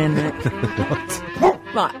 far in here, Nick.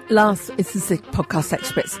 Right, this is the podcast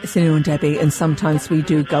experts. It's Neil and Debbie, and sometimes we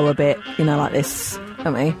do go a bit, like this,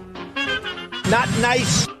 don't we? Not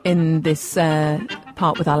nice. In this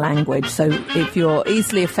part with our language. So if you're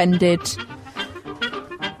easily offended,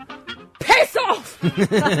 piss off!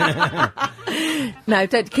 No,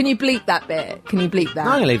 don't. Can you bleep that bit? Can you bleep that?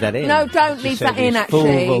 I'm going to leave that in. No, don't leave that in, full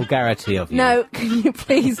actually. vulgarity of you. No, can you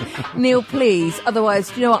please, Neil, please? Otherwise,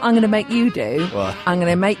 do you know what I'm going to make you do? What? I'm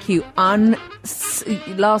going to make you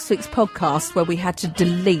last week's podcast where we had to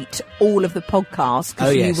delete all of the podcasts. Oh,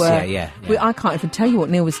 yes, you were, yeah. I can't even tell you what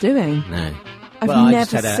Neil was doing. No. I've I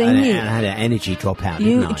never just seen you. I had an energy drop out, Do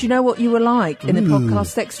you know what you were like in the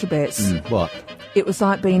podcast extra bits? What? It was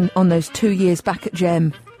like being on those 2 years back at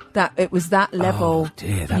Gem. That it was that level. Oh,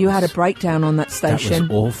 dear, you had a breakdown on that station.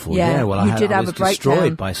 That was awful. Yeah, well, you did I have was a breakdown.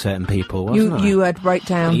 destroyed by certain people, wasn't I? You had a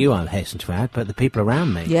breakdown. You, I hasten to add, but the people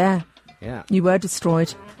around me. Yeah. Yeah. You were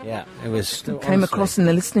destroyed. Yeah, it was. Came across in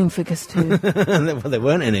the listening figures too. Well, there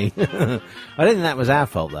weren't any. I don't think that was our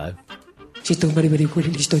fault, though. Stop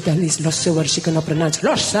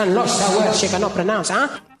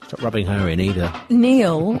rubbing her in either.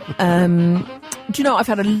 Neil, do you know, I've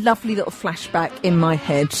had a lovely little flashback in my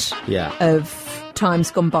head of times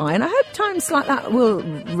gone by, and I hope times like that will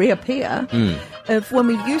reappear, of when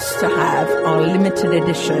we used to have our limited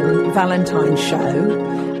edition Valentine's show,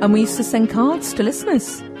 and we used to send cards to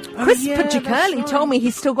listeners. Chris Pagicurley told me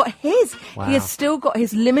he's still got his. Wow. He has still got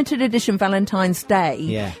his limited edition Valentine's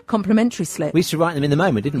Day complimentary slip. We used to write them in the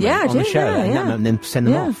moment, didn't we? Yeah, on the show, and then send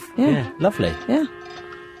them off. Yeah, lovely. Yeah.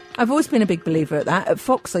 I've always been a big believer at that. At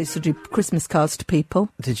Fox, I used to do Christmas cards to people.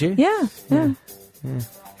 Did you? Yeah.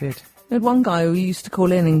 Good. I had one guy who used to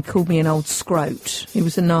call in and called me an old scrote. He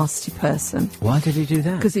was a nasty person. Why did he do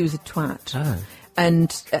that? Because he was a twat. Oh.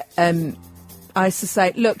 And I used to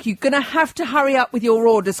say, look, you're going to have to hurry up with your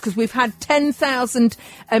orders because we've had 10,000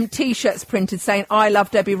 T-shirts printed saying, I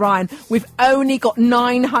love Debbie Ryan. We've only got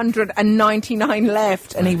 999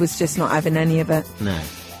 left. And he was just not having any of it. No.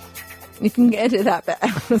 You can edit that bit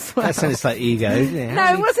out as well. That sounds like ego. Yeah.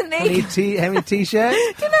 No, it wasn't ego. How many T-shirts?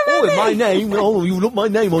 Do you know what I mean? My name. Oh, you want my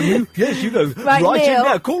name on you? Yes, you go. Right, Write Neil. it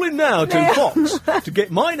now. Call in now to Fox to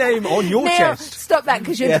get my name on your Neil, chest. Stop that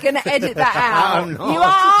because you're going to edit that out. I'm not. You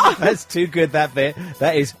are. That's too good, that bit.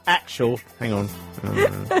 That is actual. Hang on.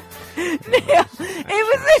 Neil, it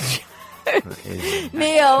was a joke.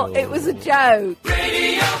 Neil, it was a joke.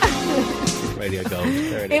 Radio Gold.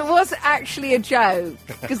 There it is. It was actually a joke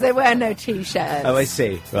because there were no T-shirts. Oh, I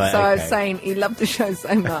see. Right. So I was okay. saying he loved the show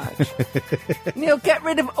so much. Neil, get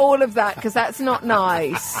rid of all of that because that's not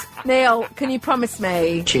nice. Neil, can you promise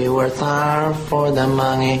me? She worked hard for the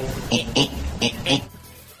money.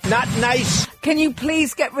 Not nice. Can you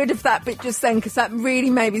please get rid of that bit just then? Because that really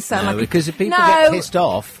made me sound No, like... because if people get pissed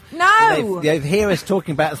off, No! they hear us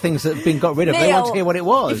talking about things that have been got rid of. They Neil, want to hear what it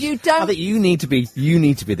was. if you don't- I think you need to be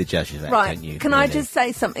the judge of that, Right, don't you? can I really? just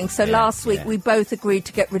say something? So last week we both agreed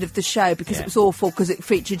to get rid of the show because it was awful because it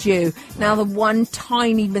featured you. Now the one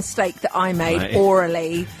tiny mistake that I made Right.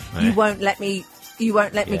 orally, you Right. won't let me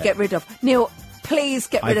get rid of. Neil, please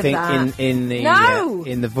get rid I of think that. in the No!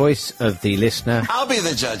 in the voice of the listener. I'll be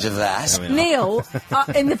the judge of that. Neil,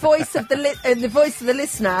 in the voice of the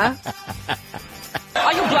listener,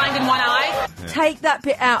 Are you blind in one eye? take that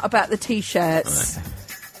bit out about the T-shirts.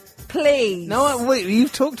 Please. No, wait,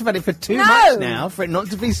 you've talked about it for too No. much now for it not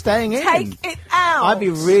to be staying in. Take it out. I'd be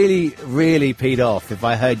really, really peed off if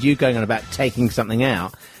I heard you going on about taking something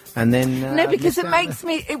out and then... No, because it makes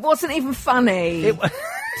me... It wasn't even funny.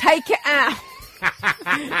 Take it out.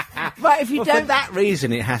 Right, if you Well, don't... for that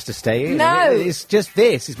reason, it has to stay in. No. It's just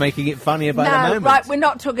this is making it funnier by the No, moment. right, we're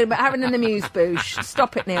not talking about having an amuse-bouche.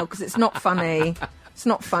 Stop it, Neil, because it's not funny. It's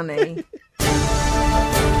not funny. It's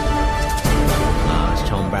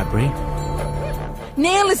Tom Bradbury.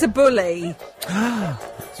 Neil is a bully.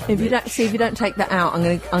 If you don't take that out, I'm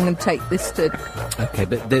going to take this to... Okay,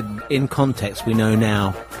 but in context, we know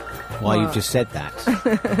now why What? you've just said that.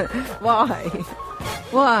 Why?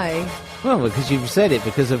 Why? Well, because you've said it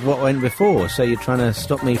because of what went before, so you're trying to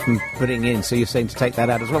stop me from putting in. So you're saying to take that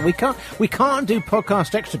out as well. We can't do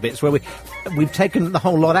podcast extra bits where we've taken the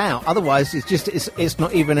whole lot out. Otherwise, it's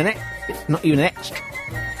not even an extra. It's not even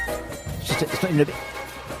a bit.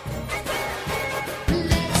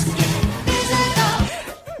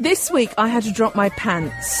 This week, I had to drop my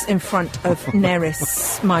pants in front of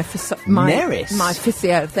Neris, my Neris? my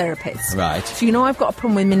physiotherapist. Right. So you know I've got a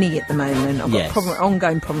problem with my knee at the moment. I've Yes. got an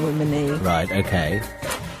ongoing problem with my knee. Right. Okay.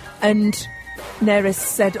 And Neris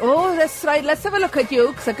said, "Oh, let's have a look at you,"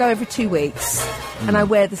 because I go every 2 weeks, and I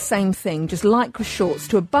wear the same thing, just lycra shorts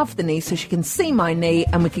to above the knee, so she can see my knee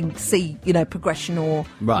and we can see, progression or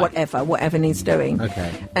Right. whatever needs doing. Okay.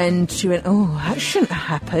 And she went, "Oh, that shouldn't have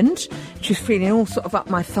happened." She was feeling all sort of up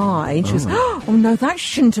my thigh, and she was, "Oh no, that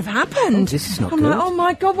shouldn't have happened." Oh, this is not I'm good. like, "Oh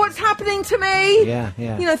my God, what's happening to me?" Yeah.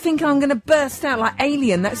 Thinking I'm going to burst out like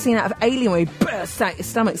Alien, that scene out of Alien where he bursts out your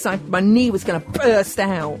stomach, so my knee was going to burst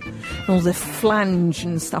out. And all the flange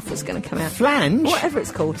and stuff was going to come out. Flange? Whatever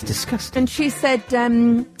it's called. It's disgusting. And she said,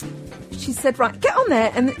 right, get on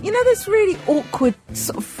there. And, this really awkward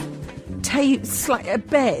sort of it's like a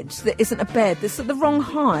bed that isn't a bed. That's at the wrong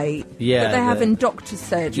height. Yeah, that they have in doctor's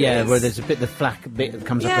surgeries. Yeah, where there's the flat bit that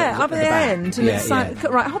comes up at up the at the back. end. And it's like,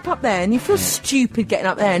 right, hop up there. And you feel stupid getting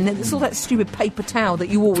up there. And it's all that stupid paper towel that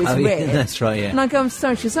you always Oh, wear. yeah, that's right, yeah. And I go, "I'm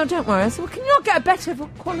sorry." She says, "Oh, don't worry." I said, "Well, can you not get a better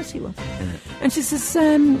quality one?" Yeah. And she says,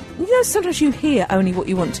 sometimes you hear only what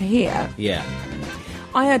you want to hear. Yeah.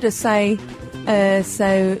 I heard her say,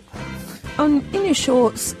 in your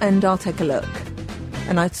shorts, and I'll take a look.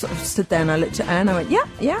 And I sort of stood there and I looked at her and I went, yeah.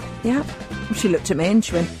 And she looked at me and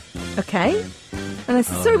she went, "Okay." And I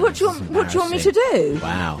said, "Sorry, what do you want me to do?"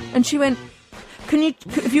 Wow. And she went,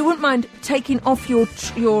 if you wouldn't mind taking off your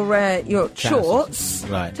shorts,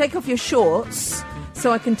 Right. take off your shorts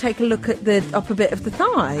so I can take a look at the upper bit of the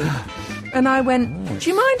thigh." And I went, "Do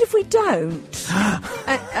you mind if we don't?"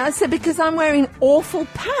 And I said, "Because I'm wearing awful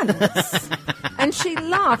pants." And she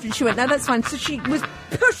laughed and she went, "No, that's fine." So she was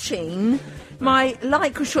pushing my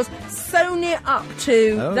lycra shorts so near up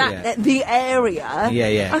to the area.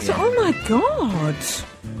 Yeah. I thought, "Oh my God."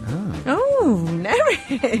 Oh,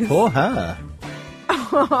 Neris. For her.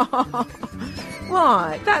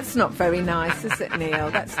 Why? That's not very nice, is it, Neil?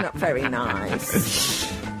 That's not very nice.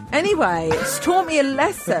 Anyway, it's taught me a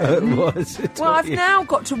lesson. I've now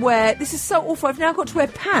got to wear... This is so awful. I've now got to wear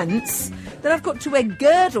pants. Then I've got to wear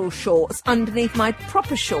girdle shorts underneath my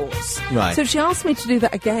proper shorts. Right. So if she asked me to do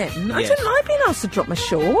that again, I didn't like being asked to drop my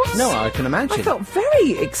shorts. No, I can imagine. I felt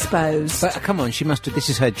very exposed. But come on, she must have... This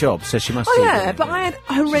is her job, so she must... Oh, yeah, but I had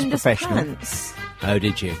horrendous professional. pants. Oh,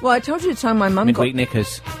 did you? Well, I told you the time my mum got... Midweek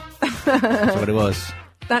knickers. That's what it was.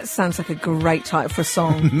 That sounds like a great title for a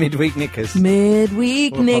song. Midweek knickers.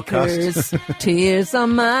 Midweek Or knickers, tears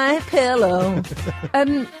on my pillow.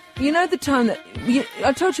 You know the time that...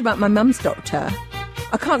 I told you about my mum's doctor.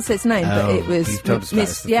 I can't say his name, but it was... You've told us about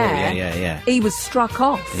this before. Yeah. He was struck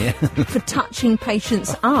off for touching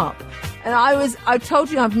patients up. And I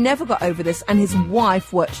told you I've never got over this, and his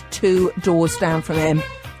wife worked 2 doors down from him.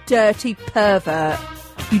 Dirty pervert.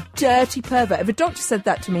 You dirty pervert. If a doctor said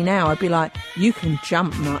that to me now, I'd be like, "You can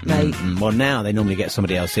jump, mate." Well, now they normally get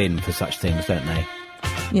somebody else in for such things, don't they?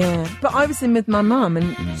 Yeah, but I was in with my mum,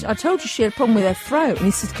 and I told you she had a problem with her throat, and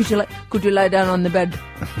he said, "Could you lie down on the bed?"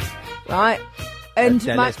 Right? And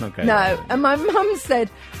and my mum said,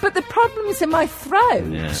 "But the problem's in my throat."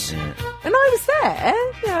 Yeah. And I was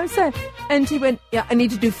there, and he went, "Yeah, I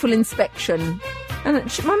need to do full inspection." And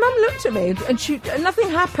my mum looked at me, and nothing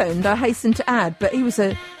happened, I hasten to add, but he was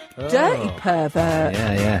a dirty pervert.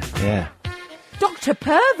 Yeah. Dr.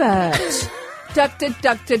 Pervert. Dr.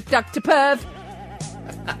 Perv.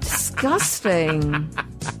 Disgusting.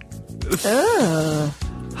 Ugh.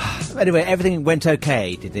 Anyway, everything went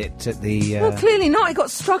okay, did it? At the well, clearly not. He got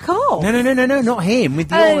struck off. No, not him. With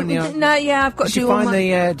your no, yeah, I've got to do all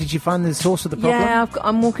my... Did you find the source of the problem? Yeah,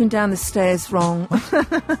 I'm walking down the stairs wrong.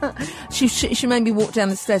 she made me walk down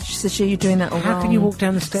the stairs. She said, "You're doing that all wrong." How can you walk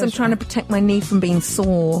down the stairs? I'm trying to protect my knee from being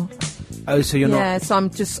sore. Oh, so you're not... Yeah, so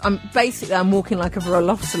I'm walking like a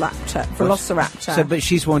velociraptor. So, but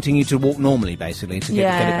she's wanting you to walk normally, basically, to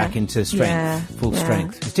get it back into strength, full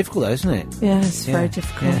strength. It's difficult, though, isn't it? Yeah, it's very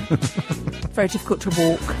difficult. Yeah. Very difficult to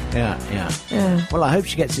walk. Yeah. Yeah. Well, I hope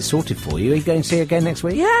she gets it sorted for you. Are you going to see her again next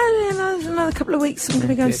week? Yeah, another couple of weeks I'm going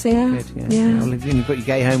to go and see her. Good, yeah. Well, you've got your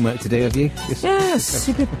gay homework to do, have you? Yeah,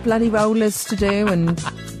 stupid bloody rollers to do and,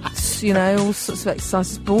 all sorts of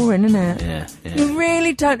exercises. Boring, isn't it? Yeah. You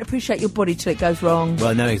really don't appreciate your body till it goes wrong.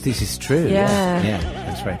 Well, no, this is true. Yeah,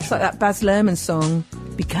 that's very true. It's like that Baz Luhrmann song,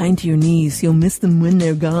 "Be kind to your knees, you'll miss them when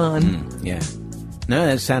they're gone." Yeah. No,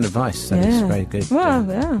 that's sound advice. That is very good. Well,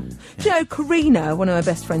 yeah. Do you know Karina, one of my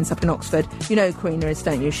best friends up in Oxford? You know who Karina is,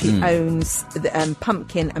 don't you? She owns the,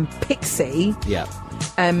 Pumpkin and Pixie. Yeah.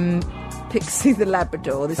 Pixie the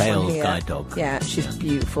Labrador. This Pale one here. guide dog. Yeah, she's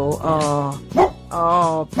beautiful.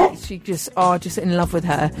 She just in love with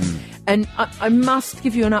her. And I must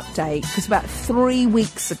give you an update, because about 3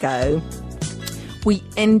 weeks ago, we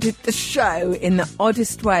ended the show in the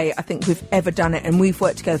oddest way I think we've ever done it, and we've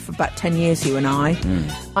worked together for about 10 years, you and I.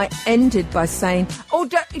 I ended by saying,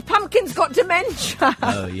 Pumpkin's got dementia.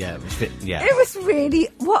 Oh, yeah. It was really,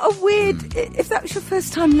 what a weird, if that was your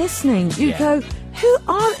first time listening, you'd go,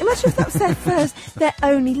 imagine if that was their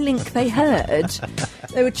only link they heard.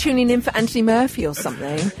 They were tuning in for Anthony Murphy or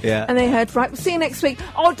something. Yeah. And they heard, right, we'll see you next week.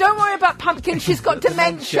 Oh, don't worry about Pumpkin, she's got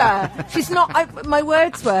dementia. She's not, my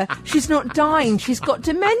words were, she's not dying, she's got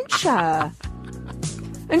dementia.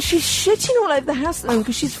 And she's shitting all over the house at the moment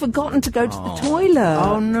because she's forgotten to go to the toilet.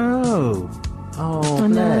 Oh, no. Oh,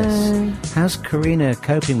 bless. How's Karina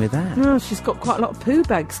coping with that? Oh, she's got quite a lot of poo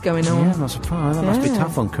bags going on. Yeah, I'm not surprised. That must be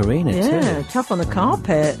tough on Karina, too. Yeah, tough on the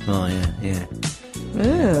carpet. Oh, yeah.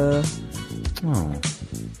 Ugh. Oh.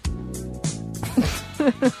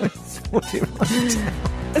 What do you want to tell?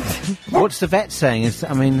 What's the vet saying?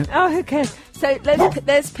 Who cares? So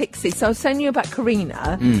there's Pixie. So I was telling you about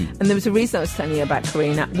Karina, and there was a reason I was telling you about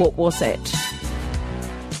Karina. What was it?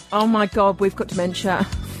 Oh my God, we've got dementia.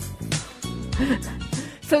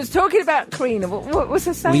 So I was talking about Karina. What was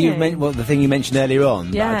I saying? The thing you mentioned earlier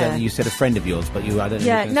on. Yeah. I don't think you said a friend of yours, but I don't know.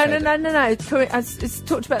 Yeah, no. I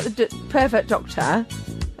talked about the pervert doctor.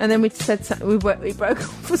 And then we said we broke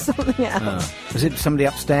off for something else. Was it somebody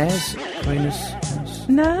upstairs? Karina's house?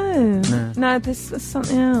 No, this was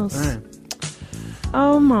something else. Oh.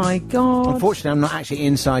 Oh my God. Unfortunately, I'm not actually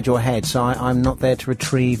inside your head, so I'm not there to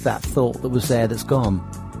retrieve that thought that was there that's gone.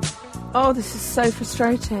 Oh, this is so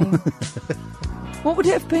frustrating. What would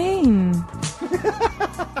it have been?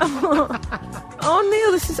 Oh,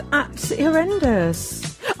 Neil, this is absolutely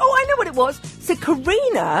horrendous. Oh, I know what it was. So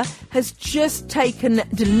Karina has just taken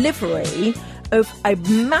delivery of a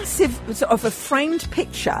massive, sort of a framed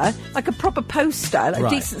picture, like a proper poster, like a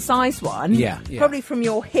decent-sized one. Yeah. Probably from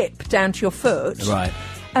your hip down to your foot. Right.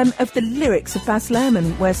 Of the lyrics of Baz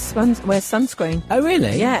Luhrmann, Wear Sunscreen. Oh,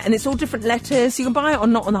 really? Yeah, and it's all different letters. You can buy it or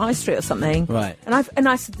not on the high street or something. Right. And I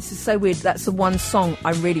said, this is so weird. That's the one song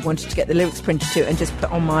I really wanted to get the lyrics printed to and just put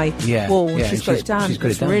on my wall. And she's got it done. She's got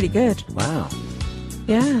it it's done. Really good. Wow.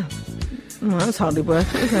 Yeah. Well, that was hardly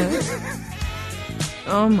worth it, was it?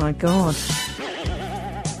 Oh, my God.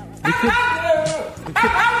 I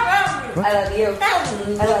love you.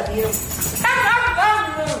 I love you.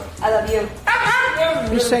 I love you.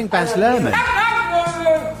 You're saying Baz Luhrmann.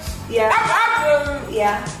 Yeah.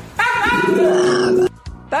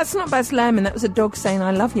 That's not Baz Luhrmann. That was a dog saying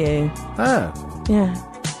 "I love you." Oh. Yeah.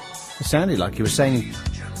 It sounded like you were saying.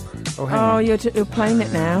 Oh, you're playing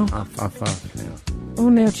it now. Oh,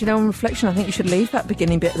 Neil, do you know, on reflection, I think you should leave that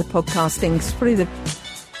beginning bit of the podcasting. It's probably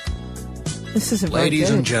This is a very Ladies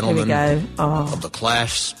good. and gentlemen Here we go. of the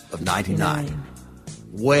class of 99,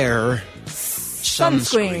 wear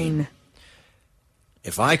sunscreen.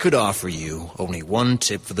 If I could offer you only one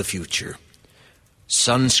tip for the future,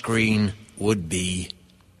 sunscreen would be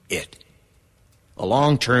it. A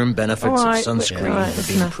long-term benefits of sunscreen have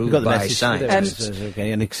been proved by scientists.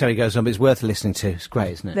 Okay, and so he goes on, but it's worth listening to. It's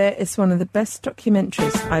great, isn't it? There is one of the best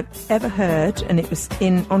documentaries I've ever heard, and it was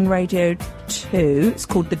on Radio 2. It's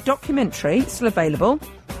called The Documentary. It's still available.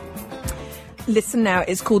 Listen now,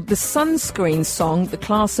 it's called The Sunscreen Song, The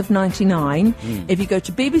Class of 99. If you go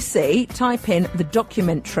to BBC, type in The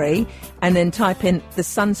Documentary, and then type in The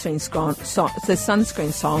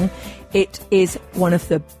Sunscreen Song, it is one of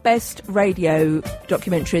the best radio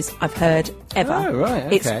documentaries I've heard ever. Oh, right,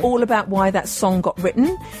 okay. It's all about why that song got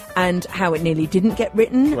written and how it nearly didn't get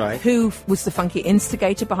written, who was the funky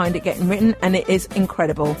instigator behind it getting written, and it is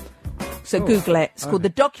incredible. So Google it. It's called The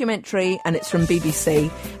Documentary, and it's from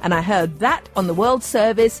BBC. And I heard that on the World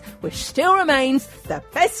Service, which still remains the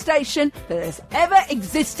best station that has ever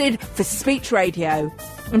existed for speech radio.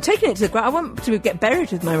 I'm taking it to the ground. I want to get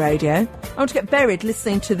buried with my radio. I want to get buried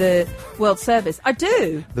listening to the World Service. I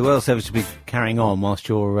do. The World Service will be carrying on whilst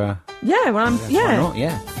you're... Yeah, well, I'm... Why not?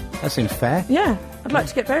 Yeah. That seems fair. Yeah. I'd like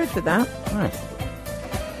to get buried with that. Right.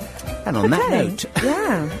 And on that note...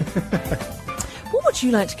 Yeah. What would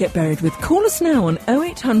you like to get buried with? Call us now on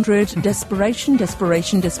 0800 Desperation,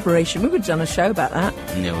 Desperation, Desperation. We would have done a show about that.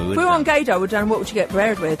 Yeah, we would. If we were on Gaydar, we'd have done What Would You Get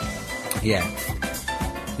Buried With? Yeah.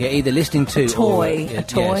 Yeah, either listening to... A toy. Or, a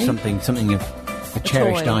toy. Yeah, something of a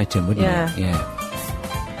cherished item, wouldn't it? Yeah.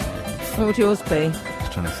 What would yours be?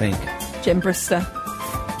 Just trying to think. Jim Brister.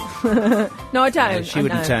 No, I don't. She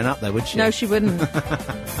wouldn't turn up, though, would she? No, she wouldn't.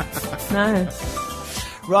 No.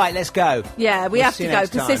 Right, let's go. Yeah, we have to go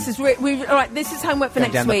because this is all right. This is homework for Go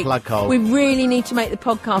next down the week. plug hole. We really need to make the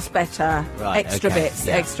podcast better. Right, extra okay, bits,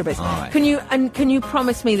 yeah. extra bits. All right. Can you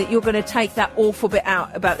promise me that you're going to take that awful bit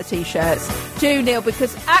out about the t-shirts? Do, Neil,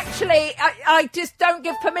 because actually I just don't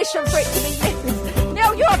give permission for it to be used.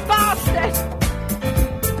 Neil, you're a bastard.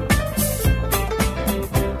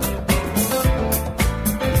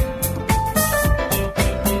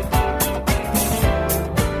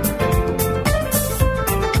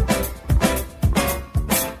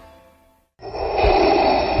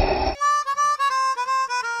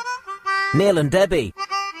 Neil and Debbie.